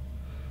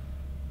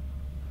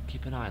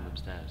 Keep an eye on them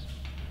stairs.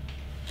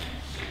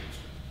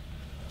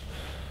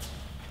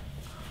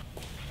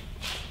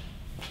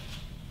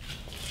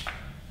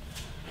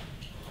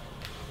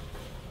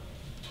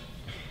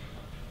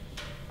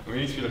 We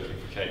need to be looking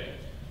for Kate.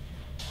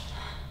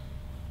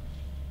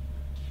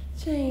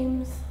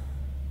 James.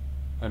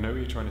 I know what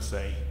you're trying to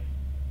say,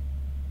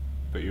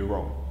 but you're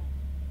wrong.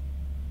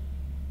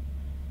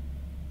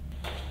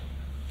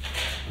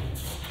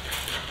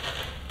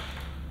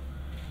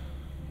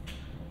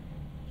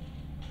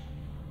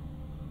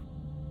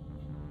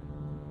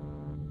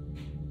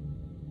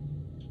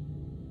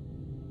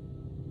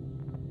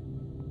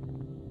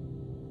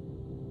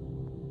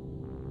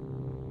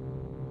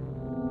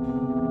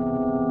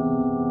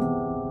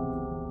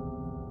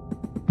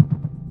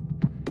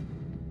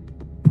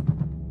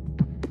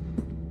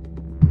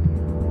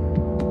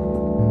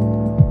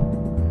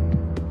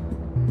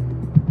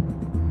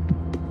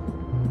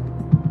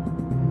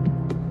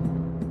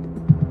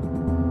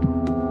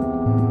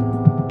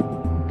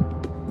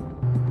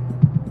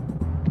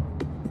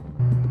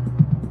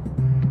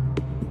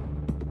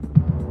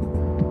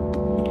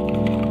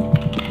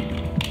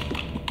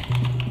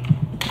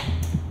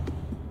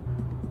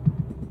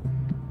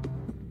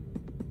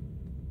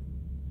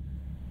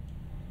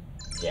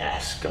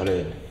 Yes, got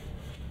in.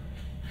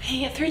 Can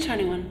you get through to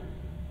anyone?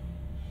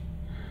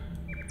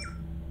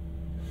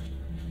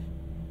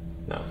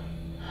 No.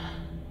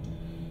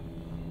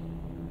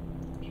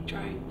 Keep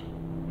trying.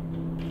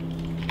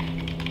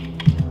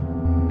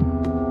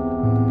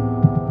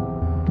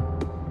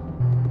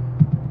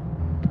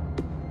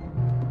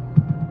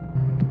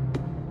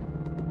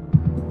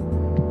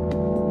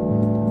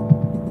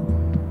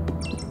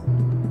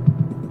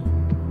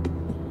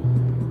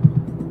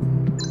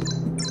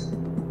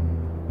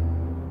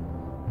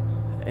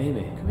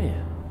 Amy, come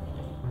here.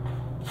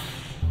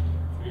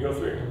 You go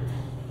through?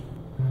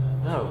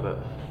 No, but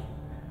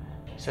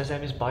it says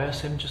Amy's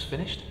biosim just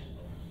finished.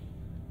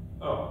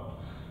 Oh.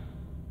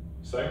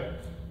 So?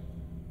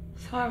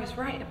 So I was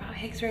right about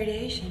Higgs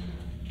radiation.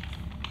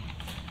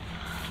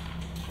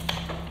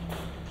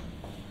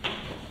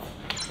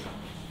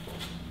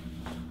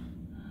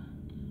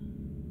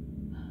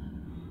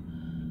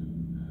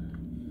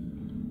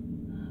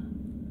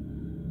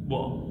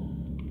 What?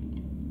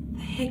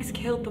 The Higgs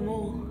killed them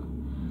all.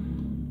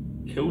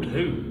 Killed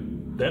who?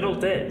 They're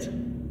not dead.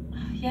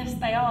 Yes,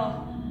 they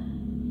are.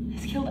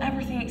 It's killed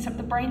everything except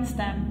the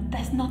brainstem.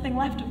 There's nothing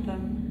left of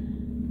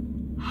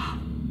them.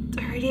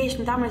 The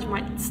radiation damage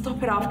might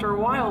stop it after a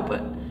while,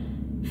 but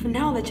for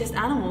now they're just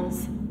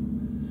animals.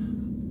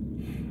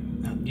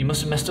 You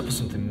must have messed up or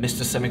something,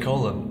 Mr.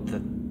 Semicolon.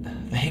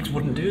 The Higgs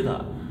wouldn't do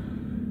that.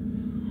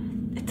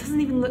 It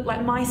doesn't even look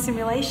like my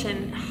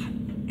simulation.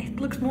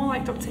 It looks more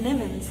like Dr.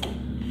 Niven's.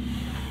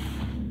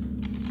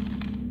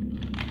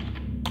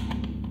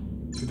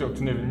 So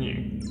Dr. Niven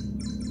knew?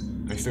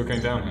 Are they still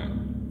going down here?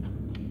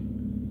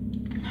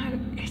 No,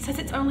 it says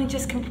it's only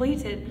just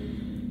completed.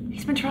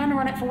 He's been trying to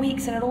run it for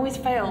weeks and it always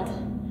failed.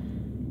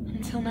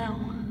 Until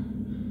now.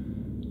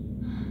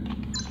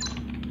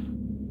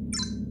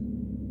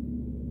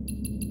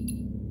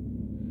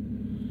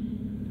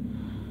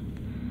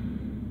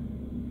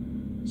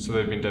 So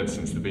they've been dead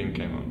since the beam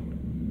came on?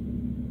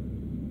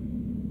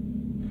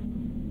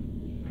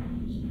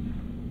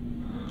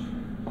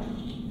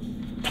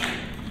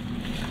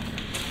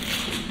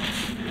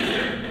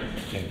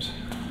 James,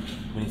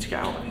 we need to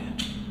get out of here.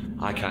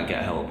 I can't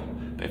get help,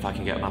 but if I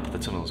can get a map of the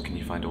tunnels, can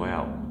you find a way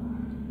out?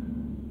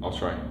 I'll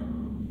try.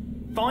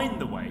 Find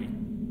the way?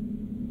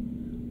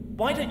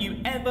 Why don't you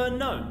ever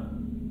know?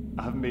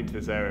 I haven't been to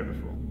this area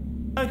before.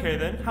 Okay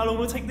then, how long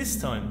will it take this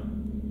time?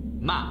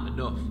 Matt,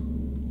 enough.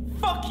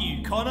 Fuck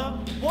you, Connor!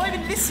 Why have I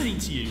been listening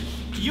to you?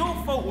 It's your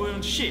fault we're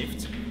on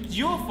shift. It's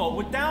your fault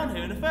we're down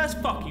here in the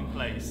first fucking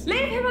place.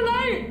 Leave him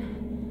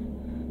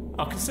alone!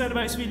 Are concerned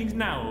about his feelings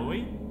now, are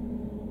we?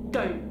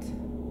 Don't.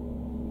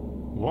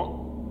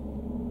 What?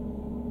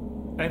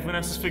 Everyone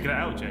else has figured it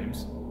out,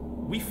 James.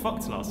 We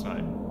fucked last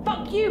night.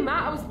 Fuck you,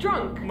 Matt, I was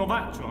drunk. Not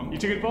that drunk. You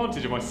took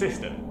advantage of my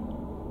sister.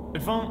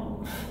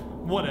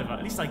 Whatever,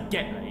 at least I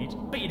get laid.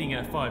 Bet you didn't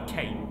get a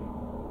 5K.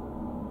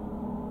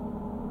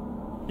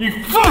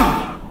 You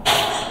fuck!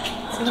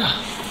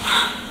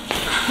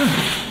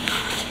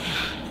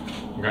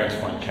 I'm going to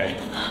find Kate.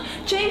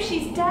 James,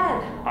 she's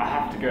dead. I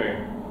have to go.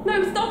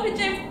 No, stop it,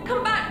 James.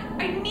 Come back.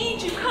 I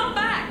need you. Come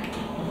back.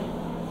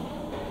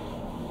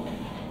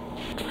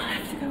 I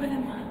have to go with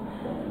him.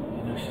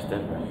 You know she's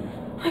dead, right?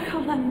 I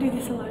can't let him do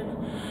this alone.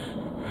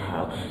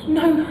 Help.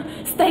 No,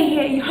 stay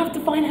here. You have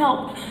to find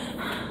help.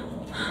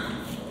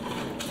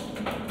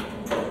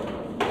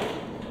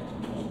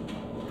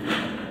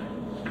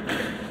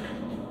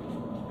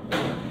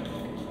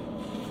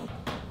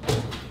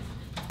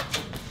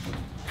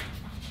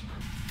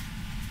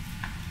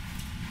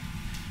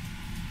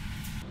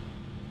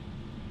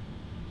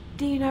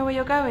 Do you know where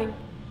you're going?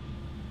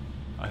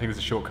 I think there's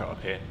a shortcut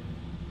up here.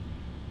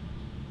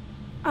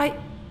 I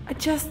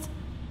just...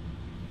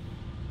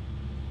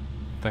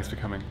 Thanks for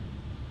coming.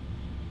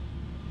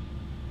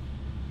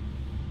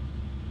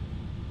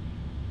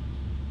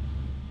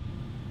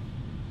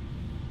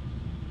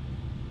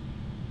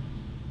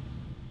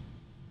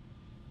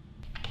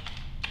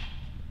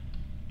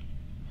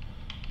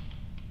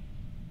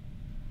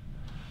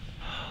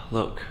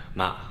 Look,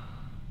 Matt.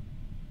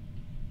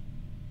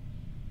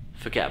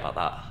 Forget about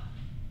that.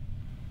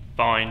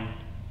 Fine.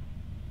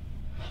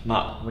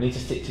 Matt, we need to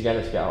stick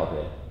together to get out of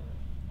here.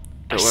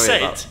 I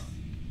said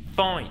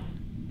fine.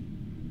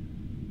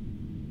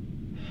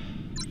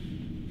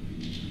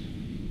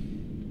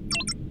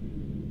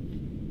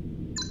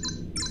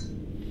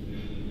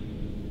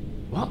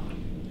 What?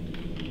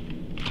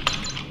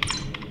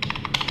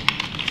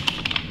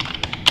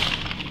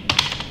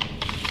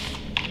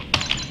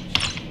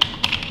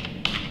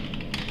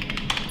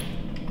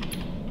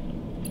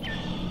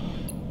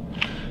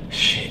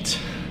 Shit.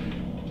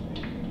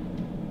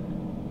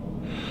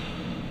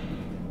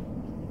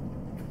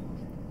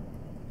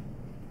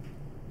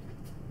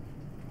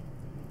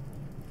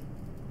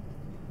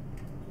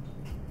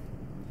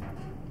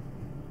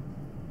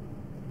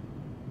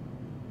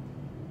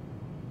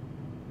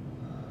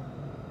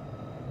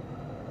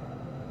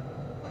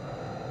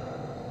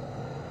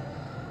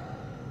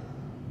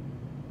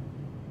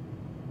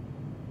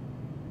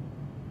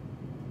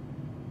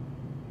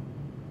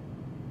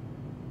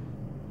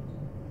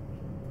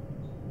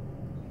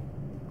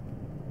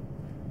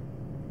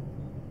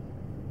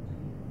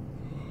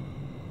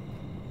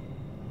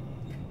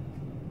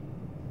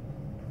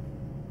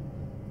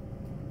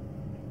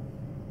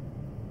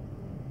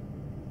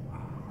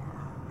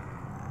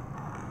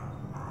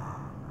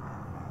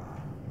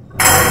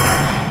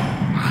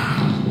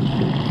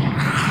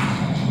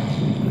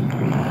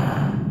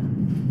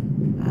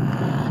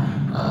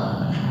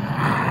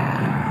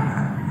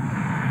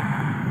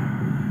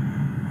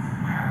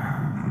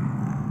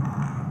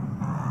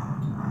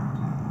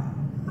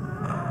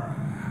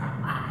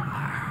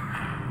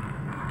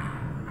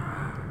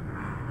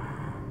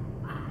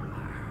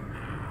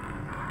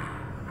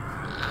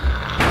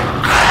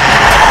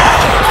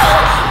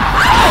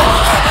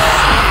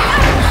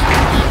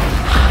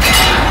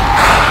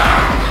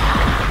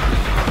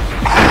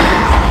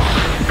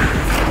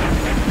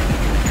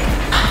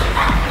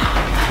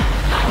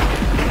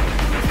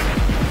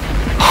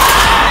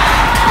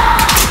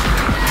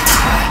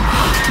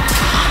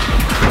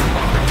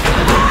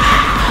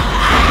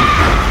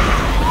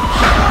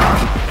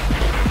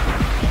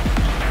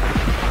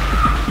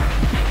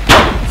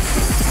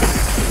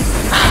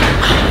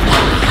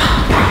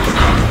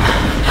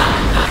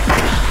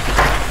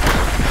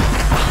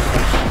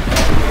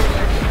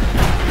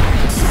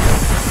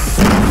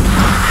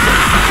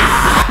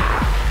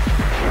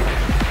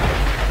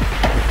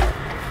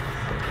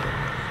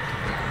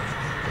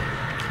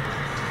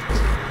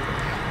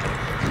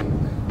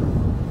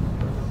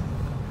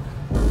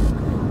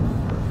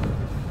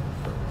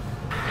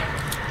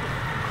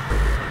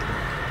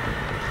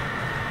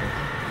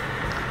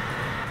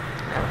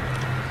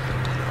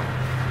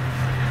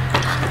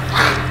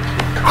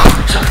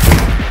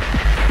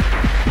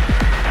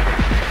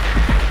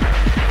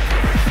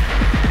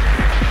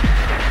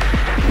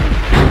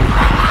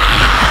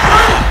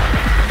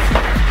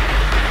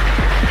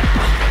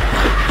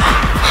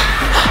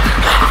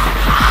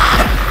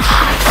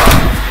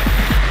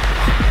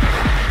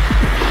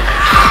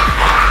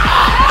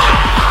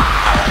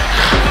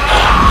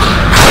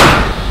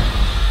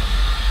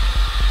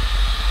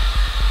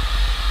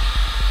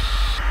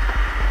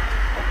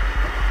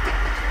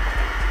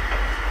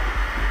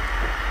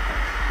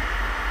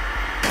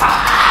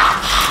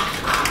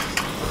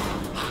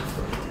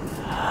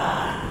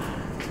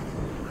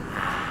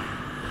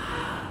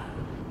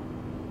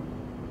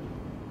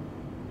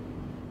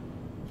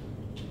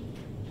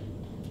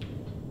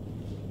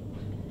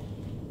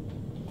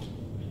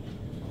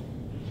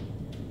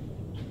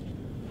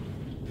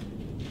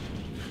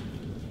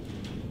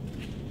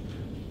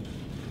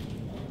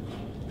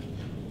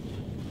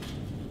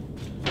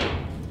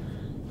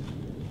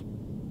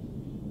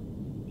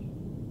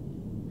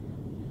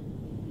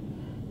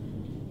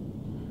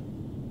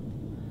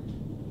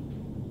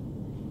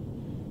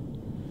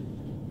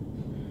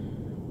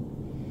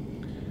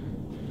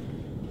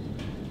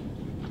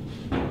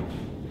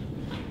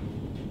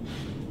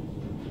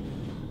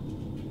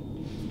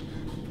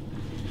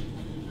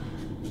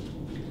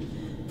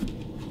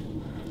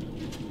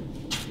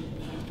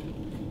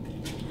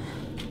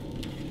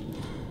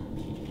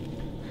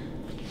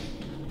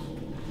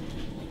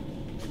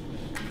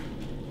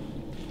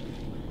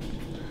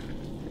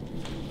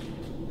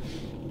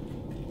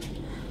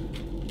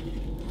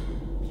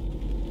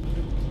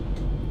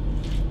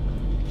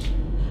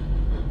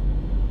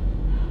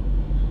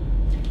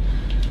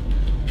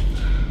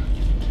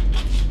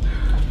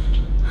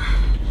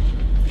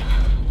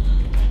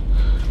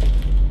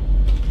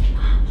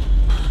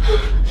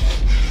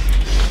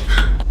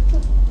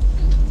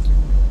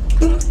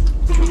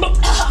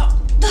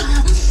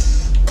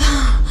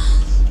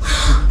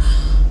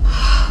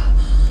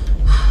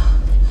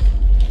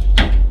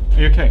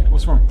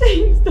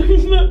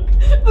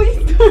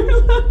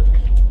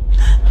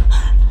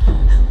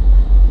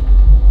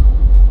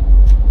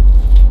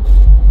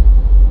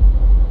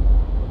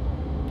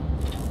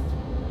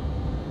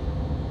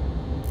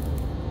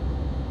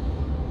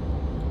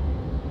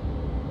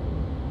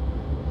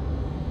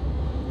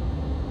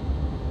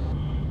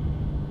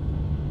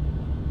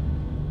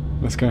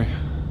 Let's go.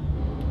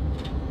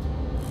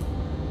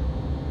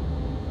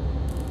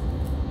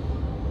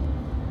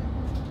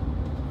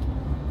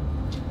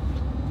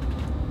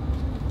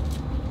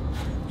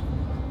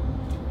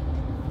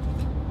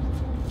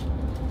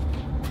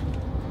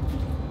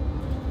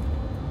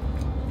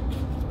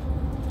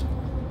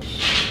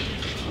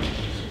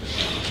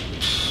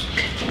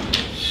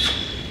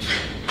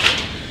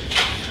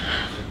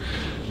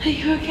 Are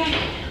you okay?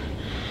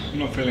 I'm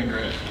not feeling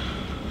great.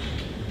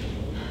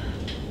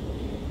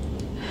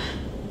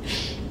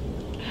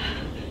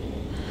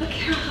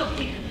 Okay, I'll help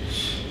you.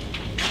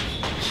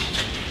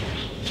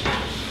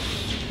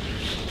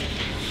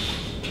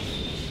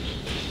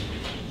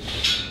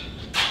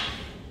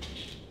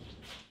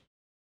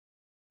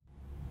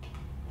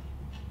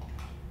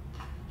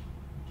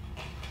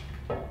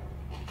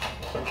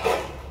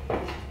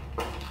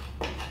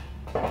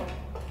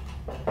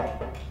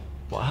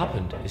 What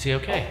happened? Is he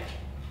okay?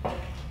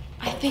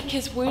 I think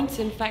his wound's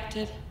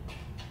infected.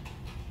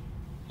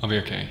 I'll be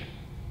okay.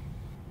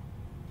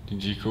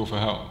 Did you call for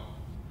help?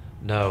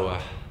 No,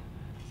 I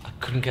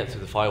couldn't get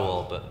through the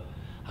firewall, but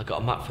I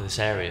got a map for this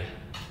area.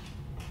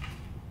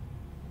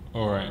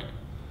 Alright.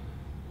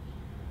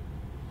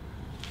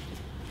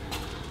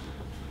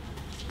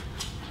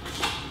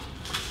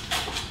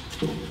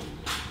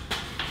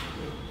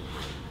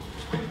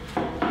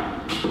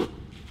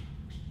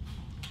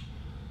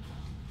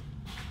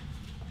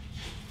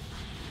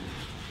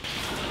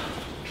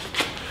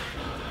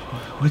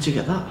 Where'd you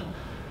get that?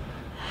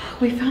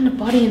 We found a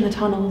body in the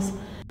tunnels.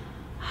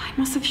 I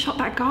must have shot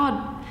that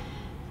guard.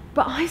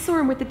 But I saw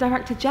him with the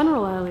Director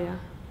General earlier.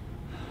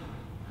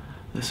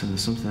 Listen,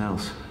 there's something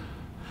else.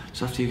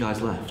 Just after you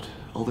guys left,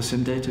 all the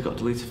SIM data got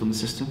deleted from the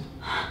system.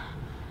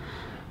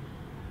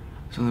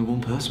 There's only one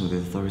person with the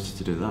authority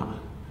to do that.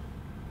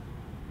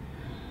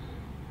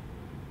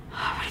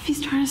 What if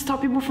he's trying to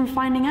stop people from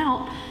finding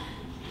out?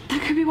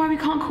 That could be why we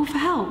can't call for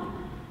help.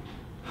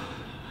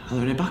 Are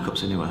there any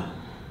backups anywhere?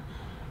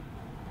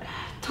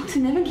 Dr.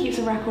 Niven keeps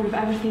a record of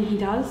everything he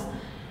does.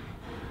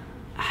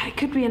 It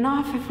could be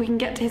enough if we can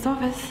get to his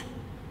office.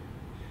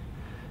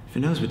 If he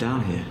knows we're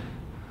down here.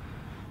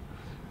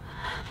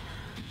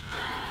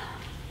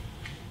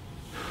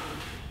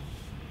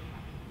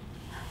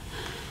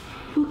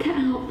 We'll get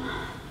out.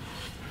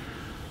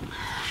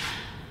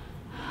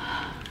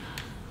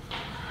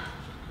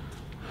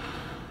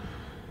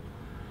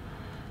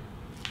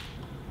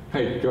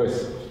 Hey,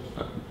 guys.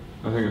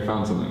 I think I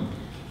found something.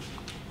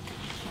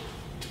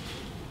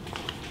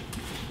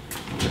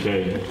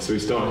 Okay, so we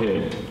start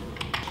here.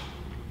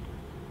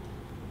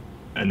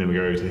 And then we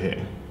go to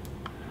here.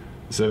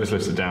 The service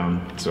lifts are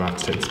down, so I have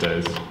to take the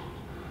stairs.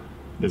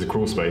 There's a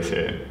crawl space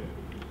here.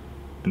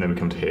 And then we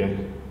come to here.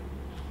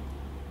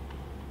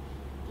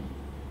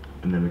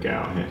 And then we get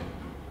out here.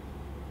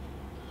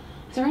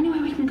 Is there any way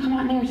we can come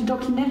out nearer to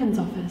Dr. Niven's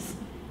office?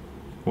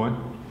 Why?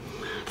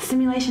 The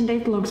simulation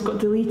data logs got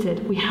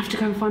deleted. We have to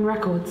go and find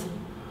records.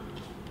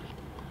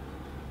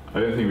 I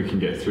don't think we can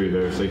get through.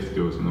 There are safety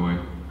doors in the way.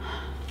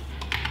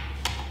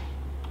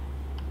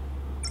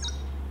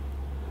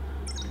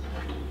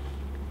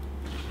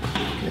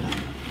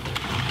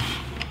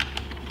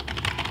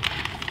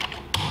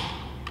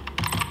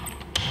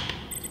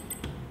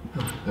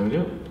 There we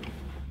go.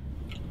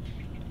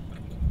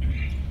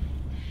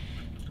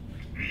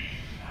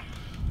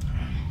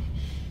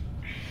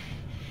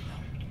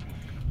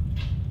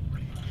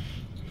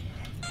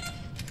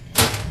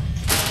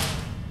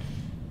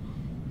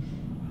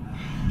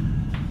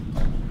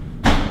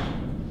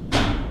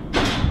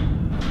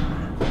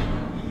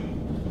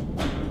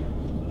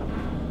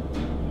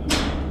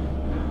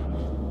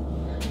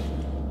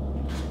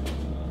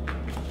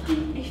 Are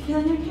you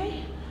feeling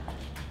okay?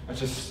 I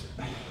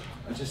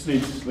just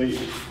need to sleep.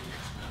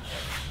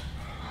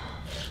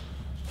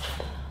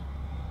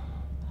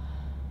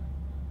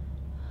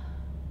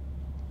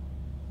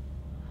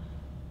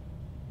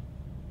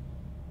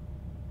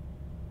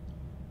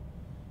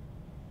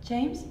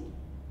 James?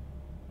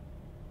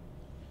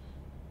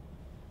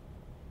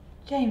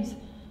 James?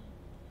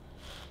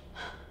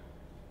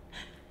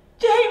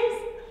 James!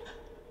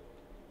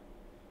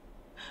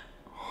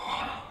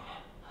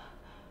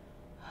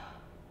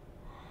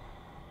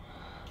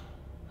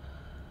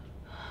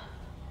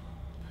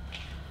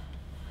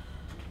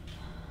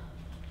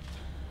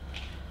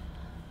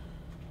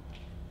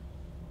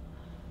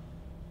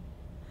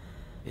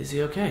 Is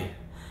he okay?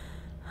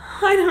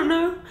 I don't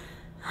know.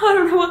 I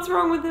don't know what's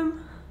wrong with him.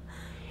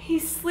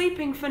 He's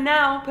sleeping for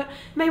now, but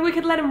maybe we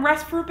could let him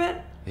rest for a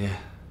bit? Yeah.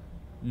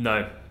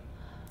 No.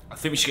 I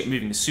think we should get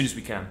moving as soon as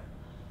we can.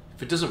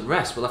 If it doesn't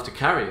rest, we'll have to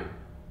carry him.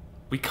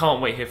 We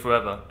can't wait here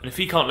forever, and if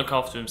he can't look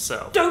after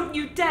himself... Don't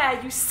you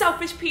dare, you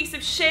selfish piece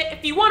of shit!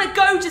 If you want to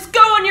go, just go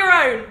on your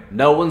own!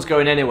 No one's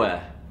going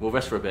anywhere. We'll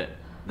rest for a bit,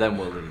 then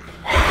we'll leave.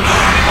 No!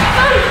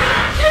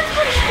 James,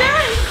 what are you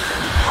doing?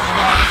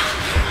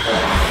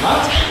 James!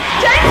 Stop!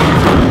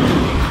 James!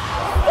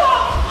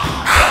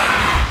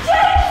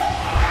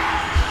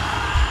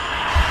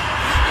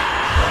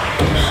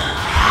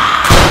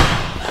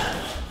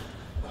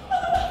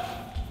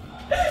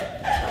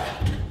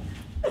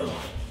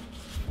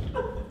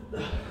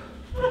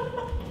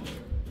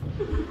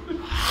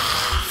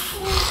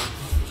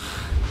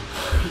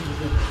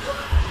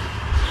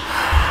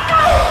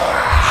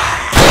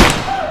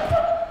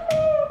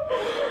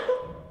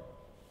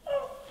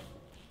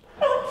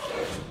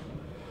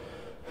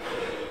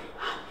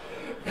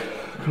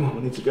 Come on,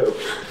 we need to go.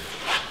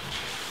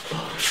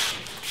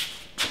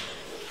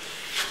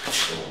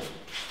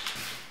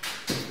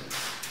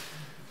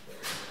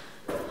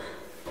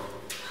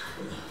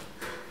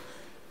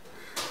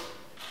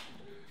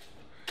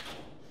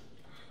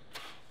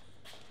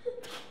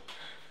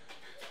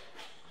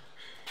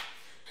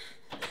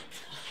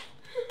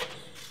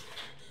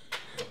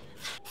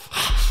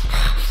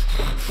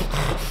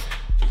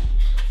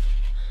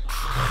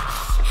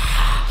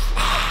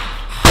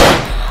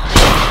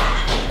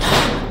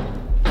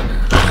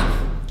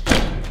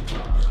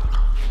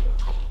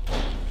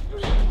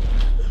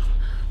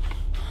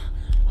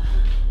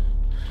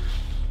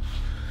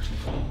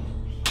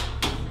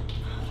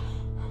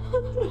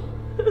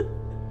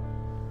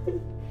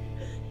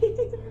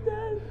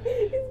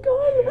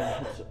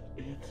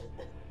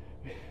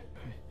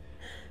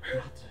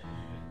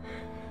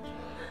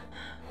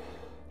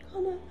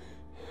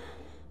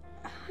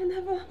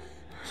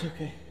 It's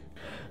okay.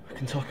 We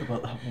can talk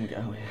about that when we get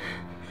out of here.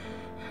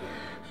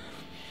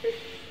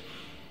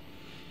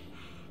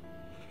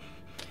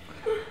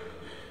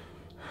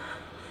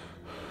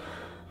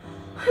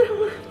 I don't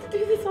want to have to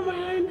do this on my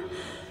own.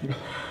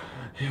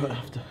 You don't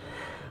have to.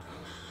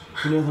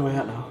 We know the way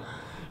out now.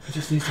 We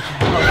just need to get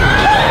out.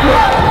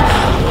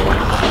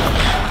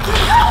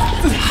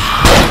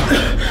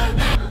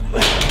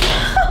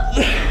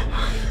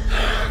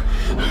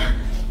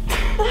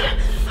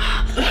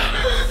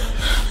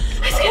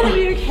 It's gonna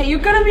be okay. You're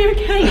gonna be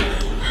okay.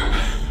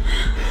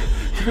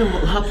 You know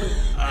what'll happen?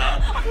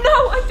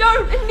 No, I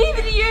don't, and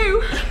neither do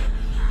you.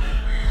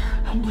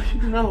 I'm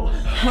bleeding out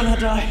when I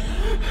die.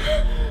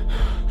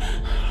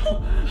 I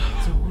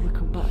don't want to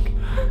come back.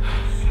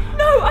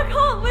 No, I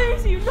can't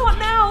lose you. Not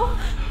now.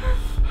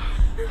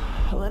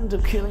 I'll end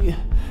up killing you.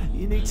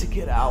 You need to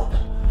get out.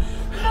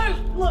 No,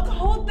 look,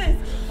 hold this.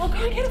 I'll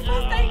go and get a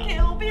first aid kit.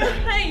 It'll be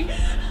okay.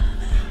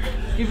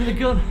 Give me the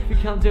gun if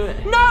you can't do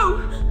it.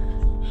 No!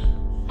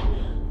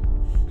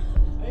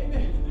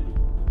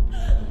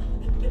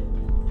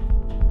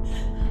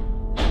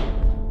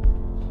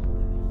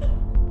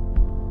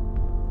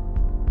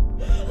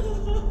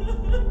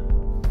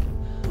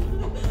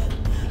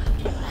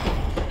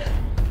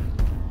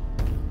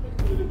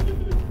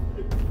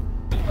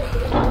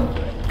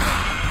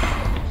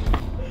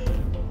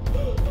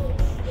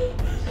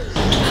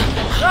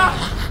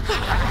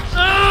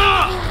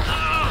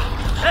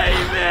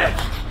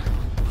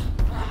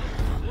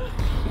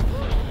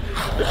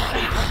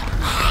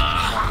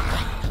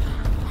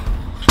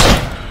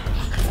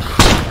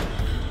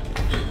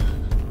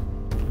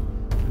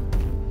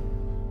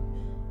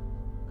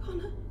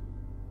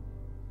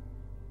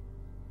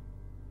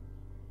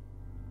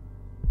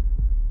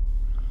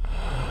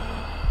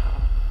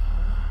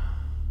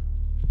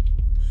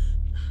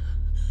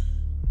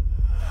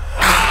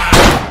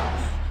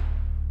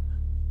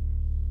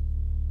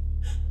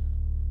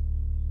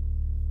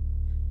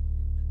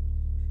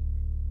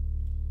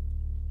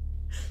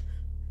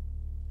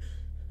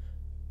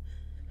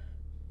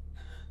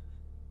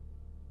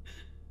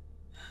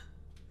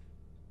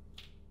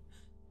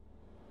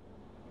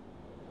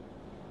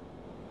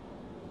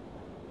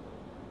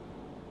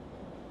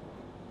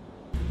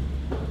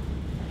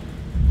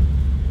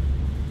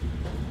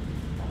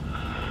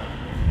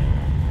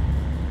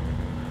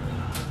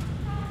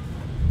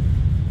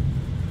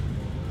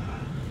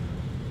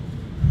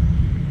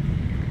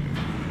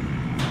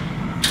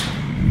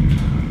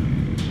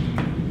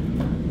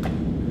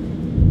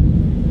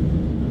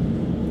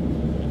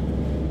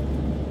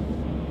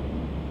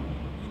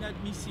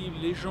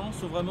 Les gens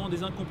sont vraiment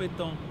des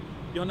incompétents.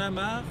 Il y en a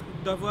marre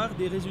d'avoir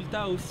des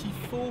résultats aussi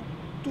faux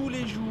tous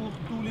les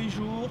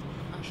jours.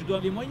 Je dois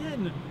les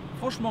moyennes.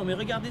 Franchement, mais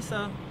regardez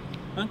ça.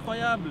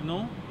 Incroyable,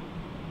 non?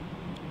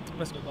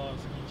 Parce que ce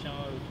qui tient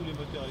tous les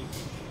moteurs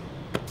électriques.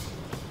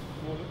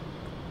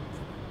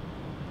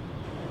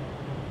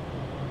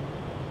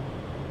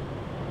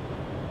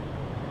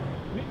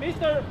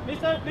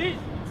 Mister, please,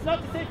 it's not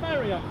a safe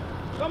area.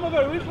 Come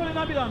over, we'll call an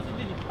ambulance.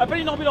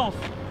 Appelle une ambulance.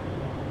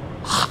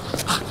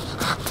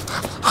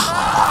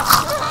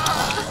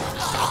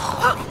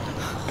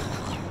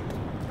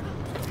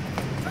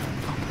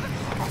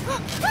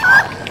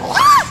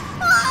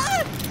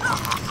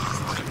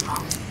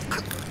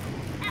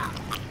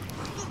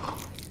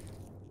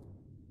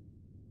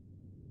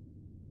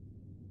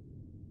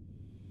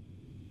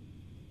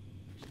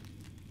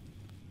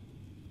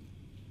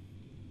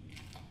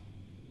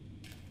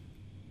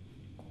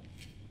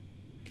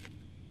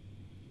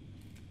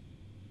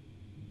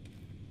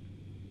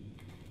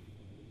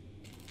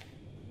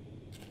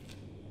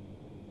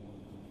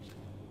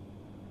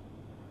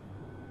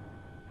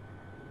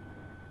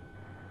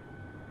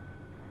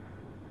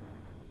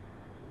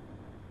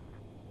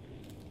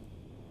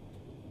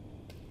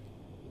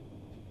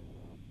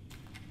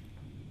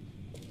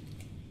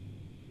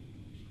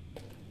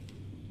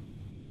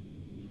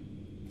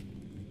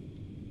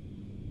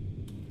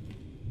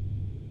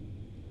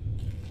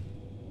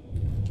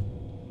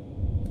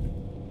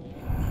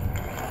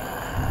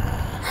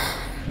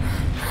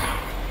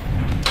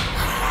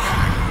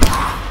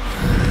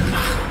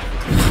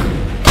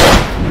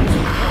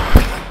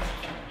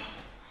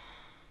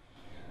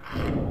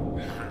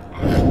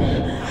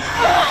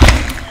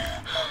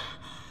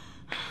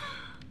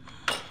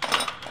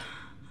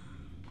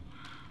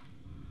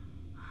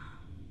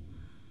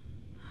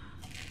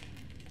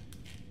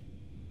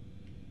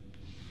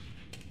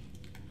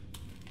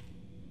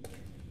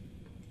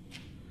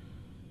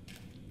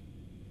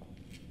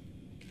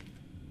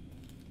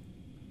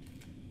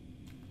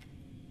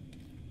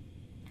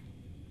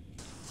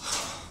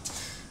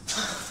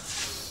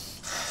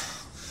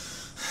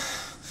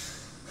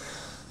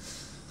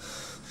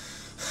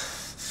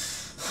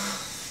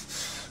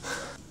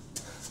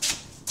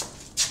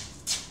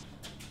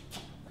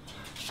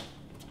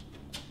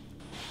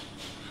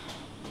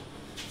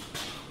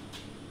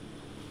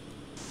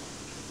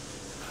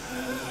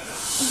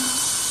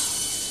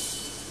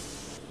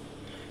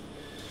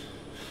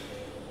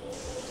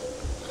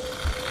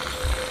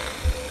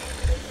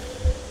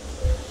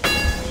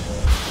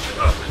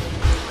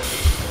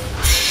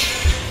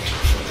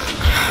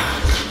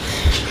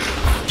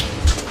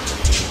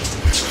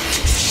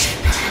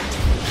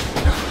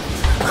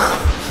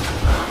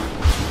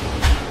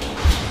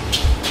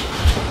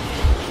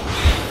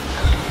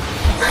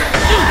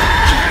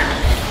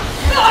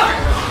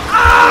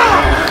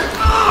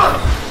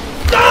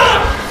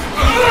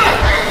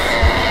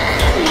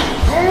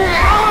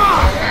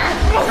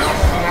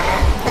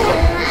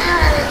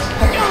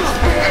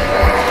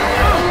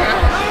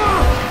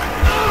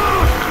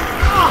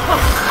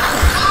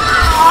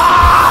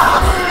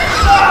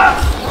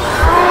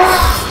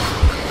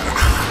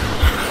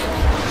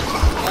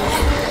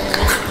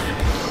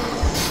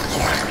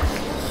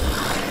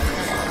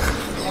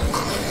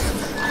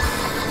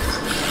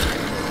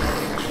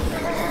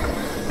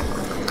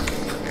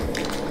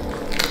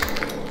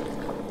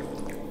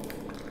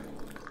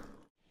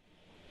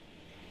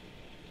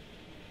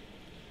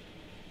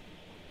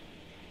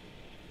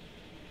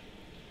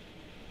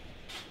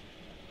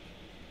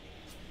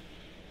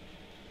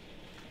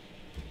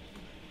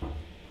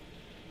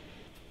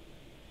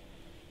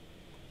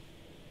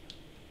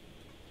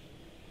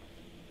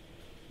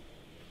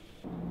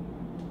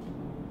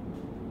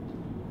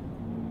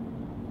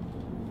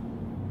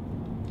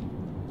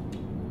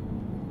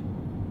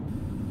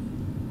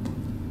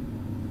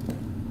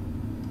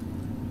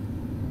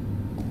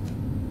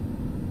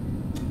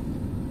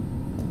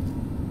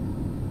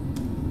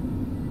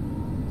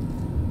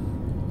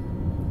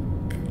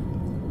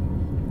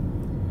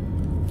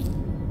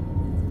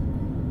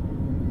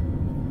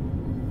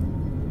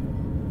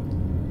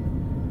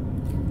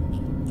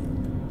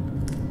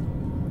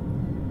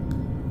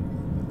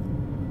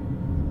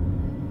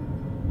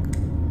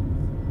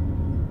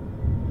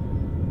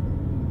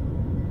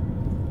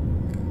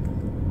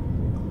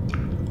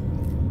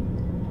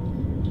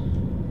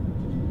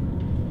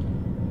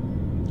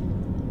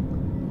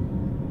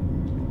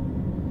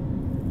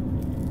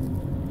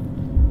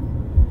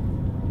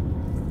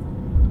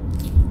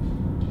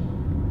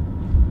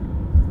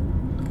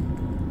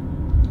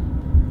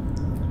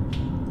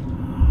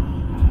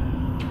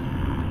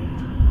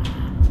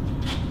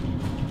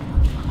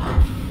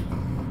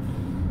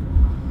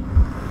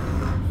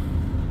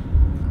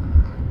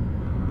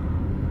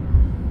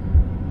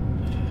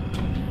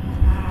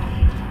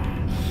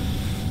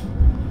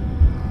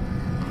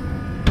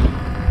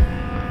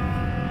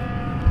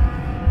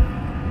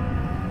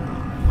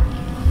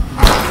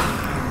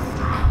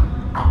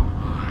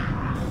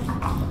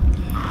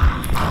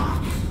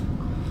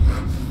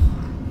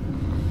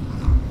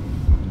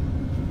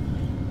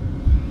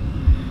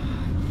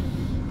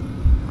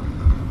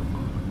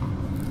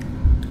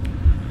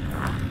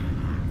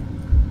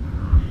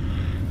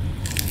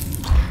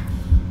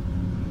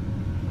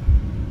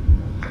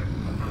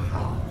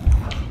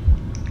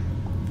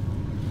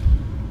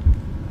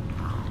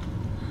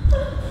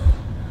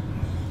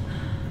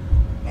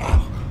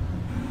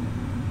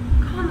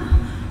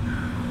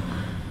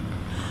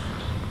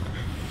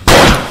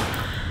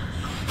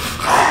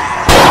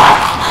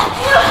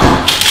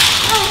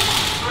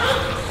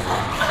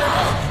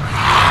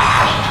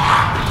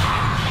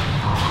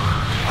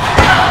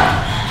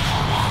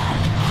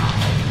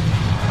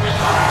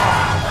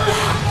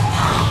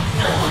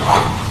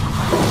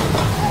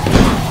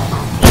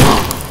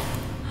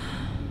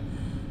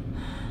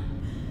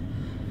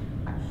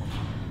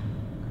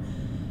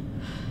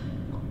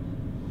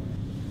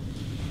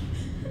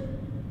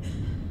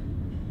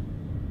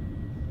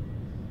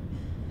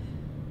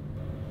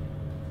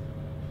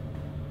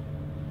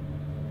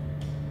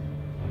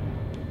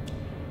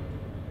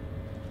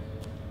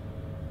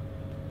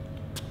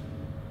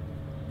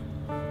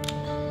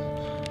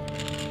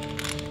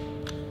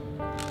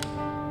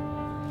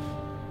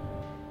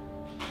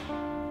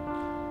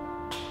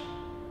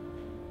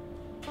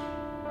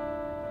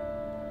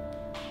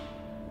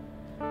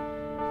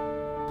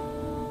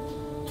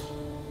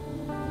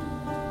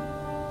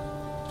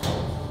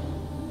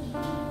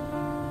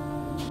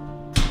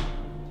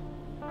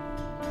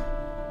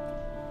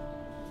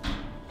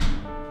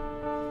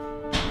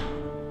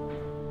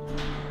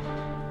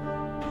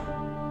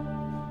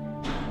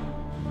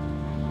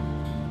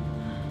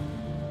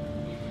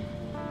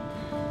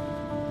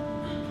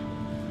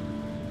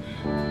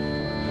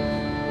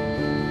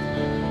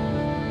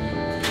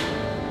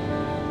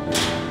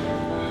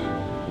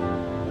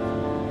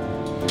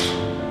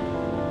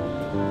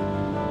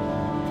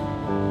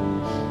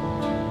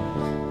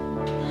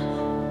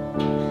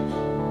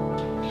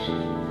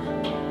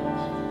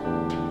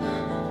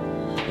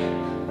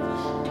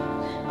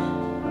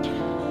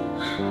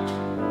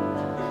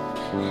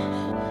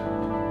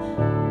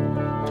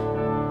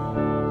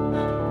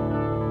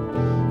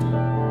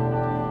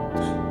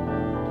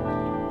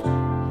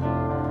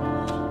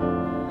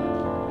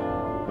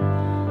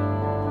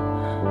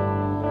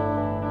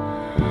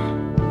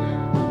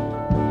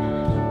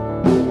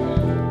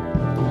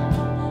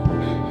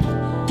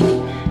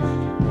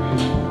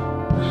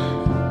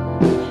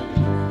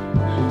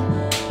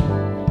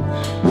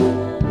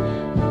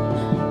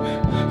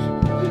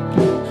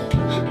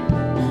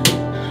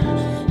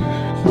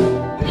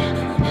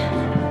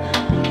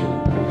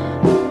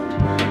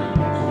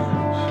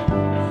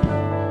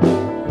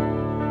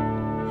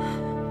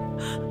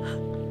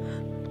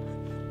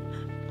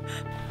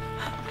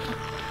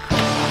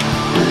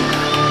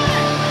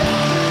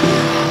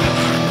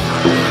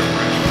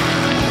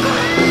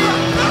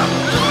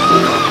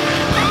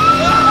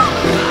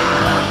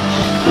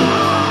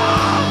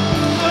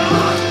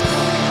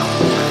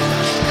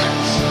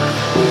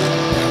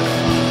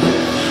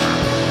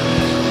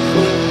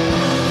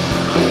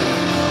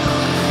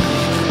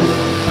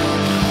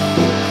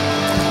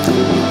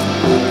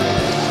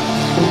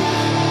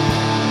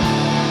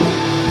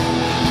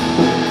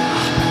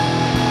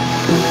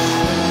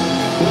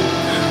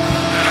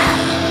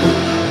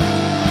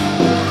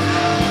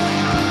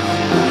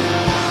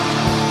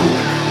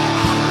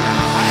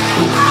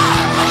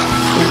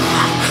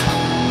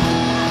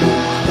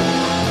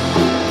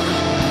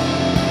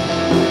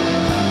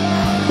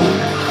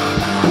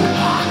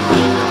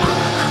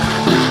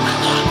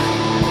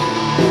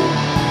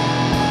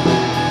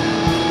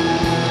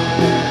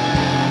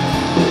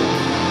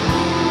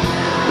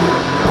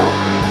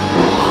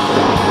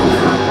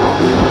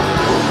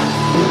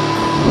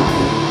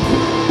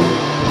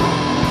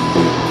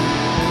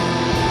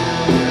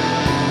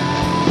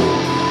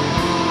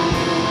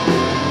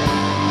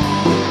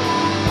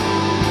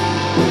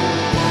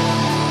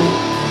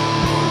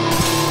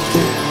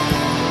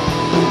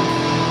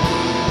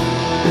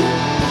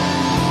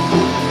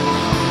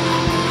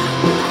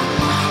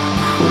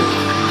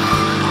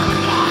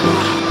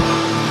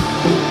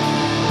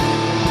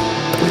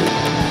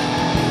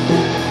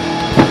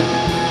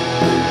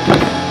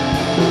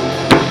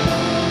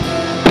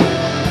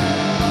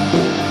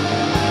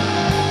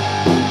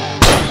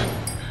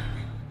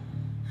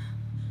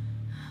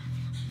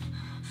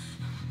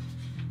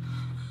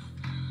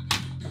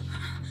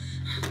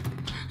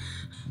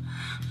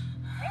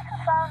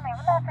 found me.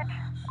 Message.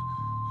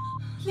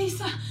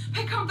 Lisa,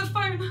 pick up the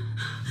phone.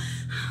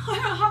 I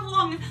don't have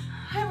long.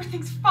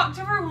 Everything's fucked.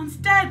 Everyone's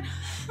dead.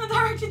 The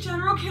Director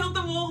General killed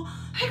them all.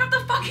 Pick up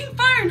the fucking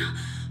phone.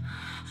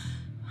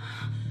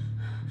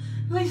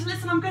 Lisa,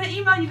 listen, I'm going to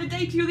email you the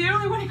data. You're the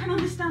only one who can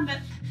understand it.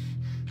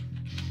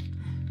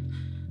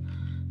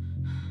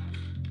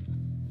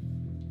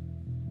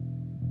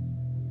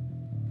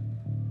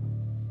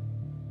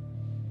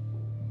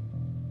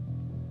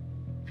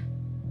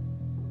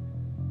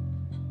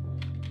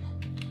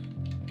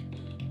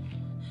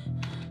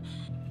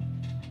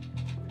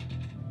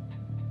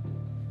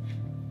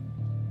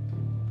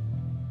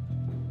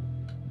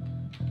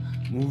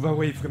 Move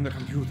away from the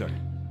computer.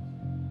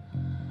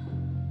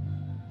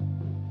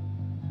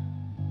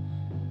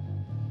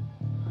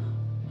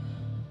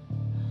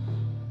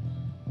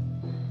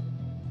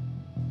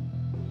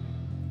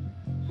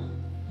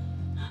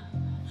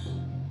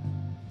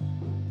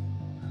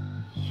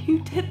 You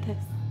did this.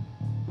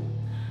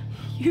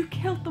 You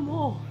killed them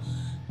all.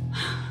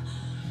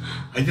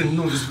 I didn't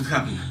know this would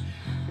happen.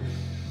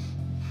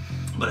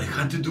 But I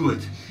had to do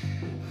it.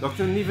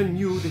 Dr. Niven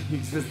knew the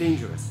Higgs was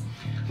dangerous.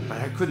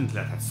 But I couldn't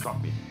let that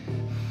stop me.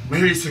 My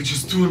research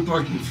is too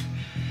important.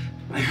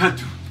 I had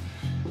to.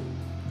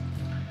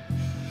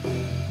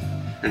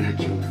 And I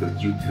can't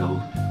let you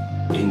tell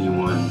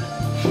anyone.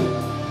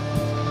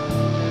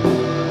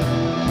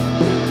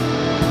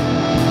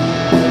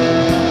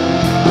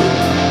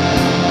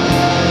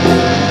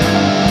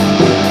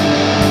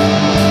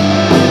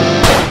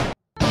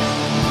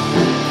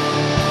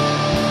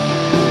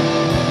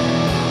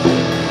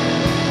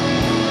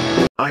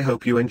 I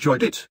hope you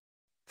enjoyed it.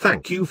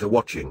 Thank you for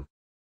watching.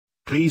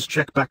 Please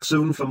check back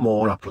soon for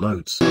more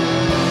uploads.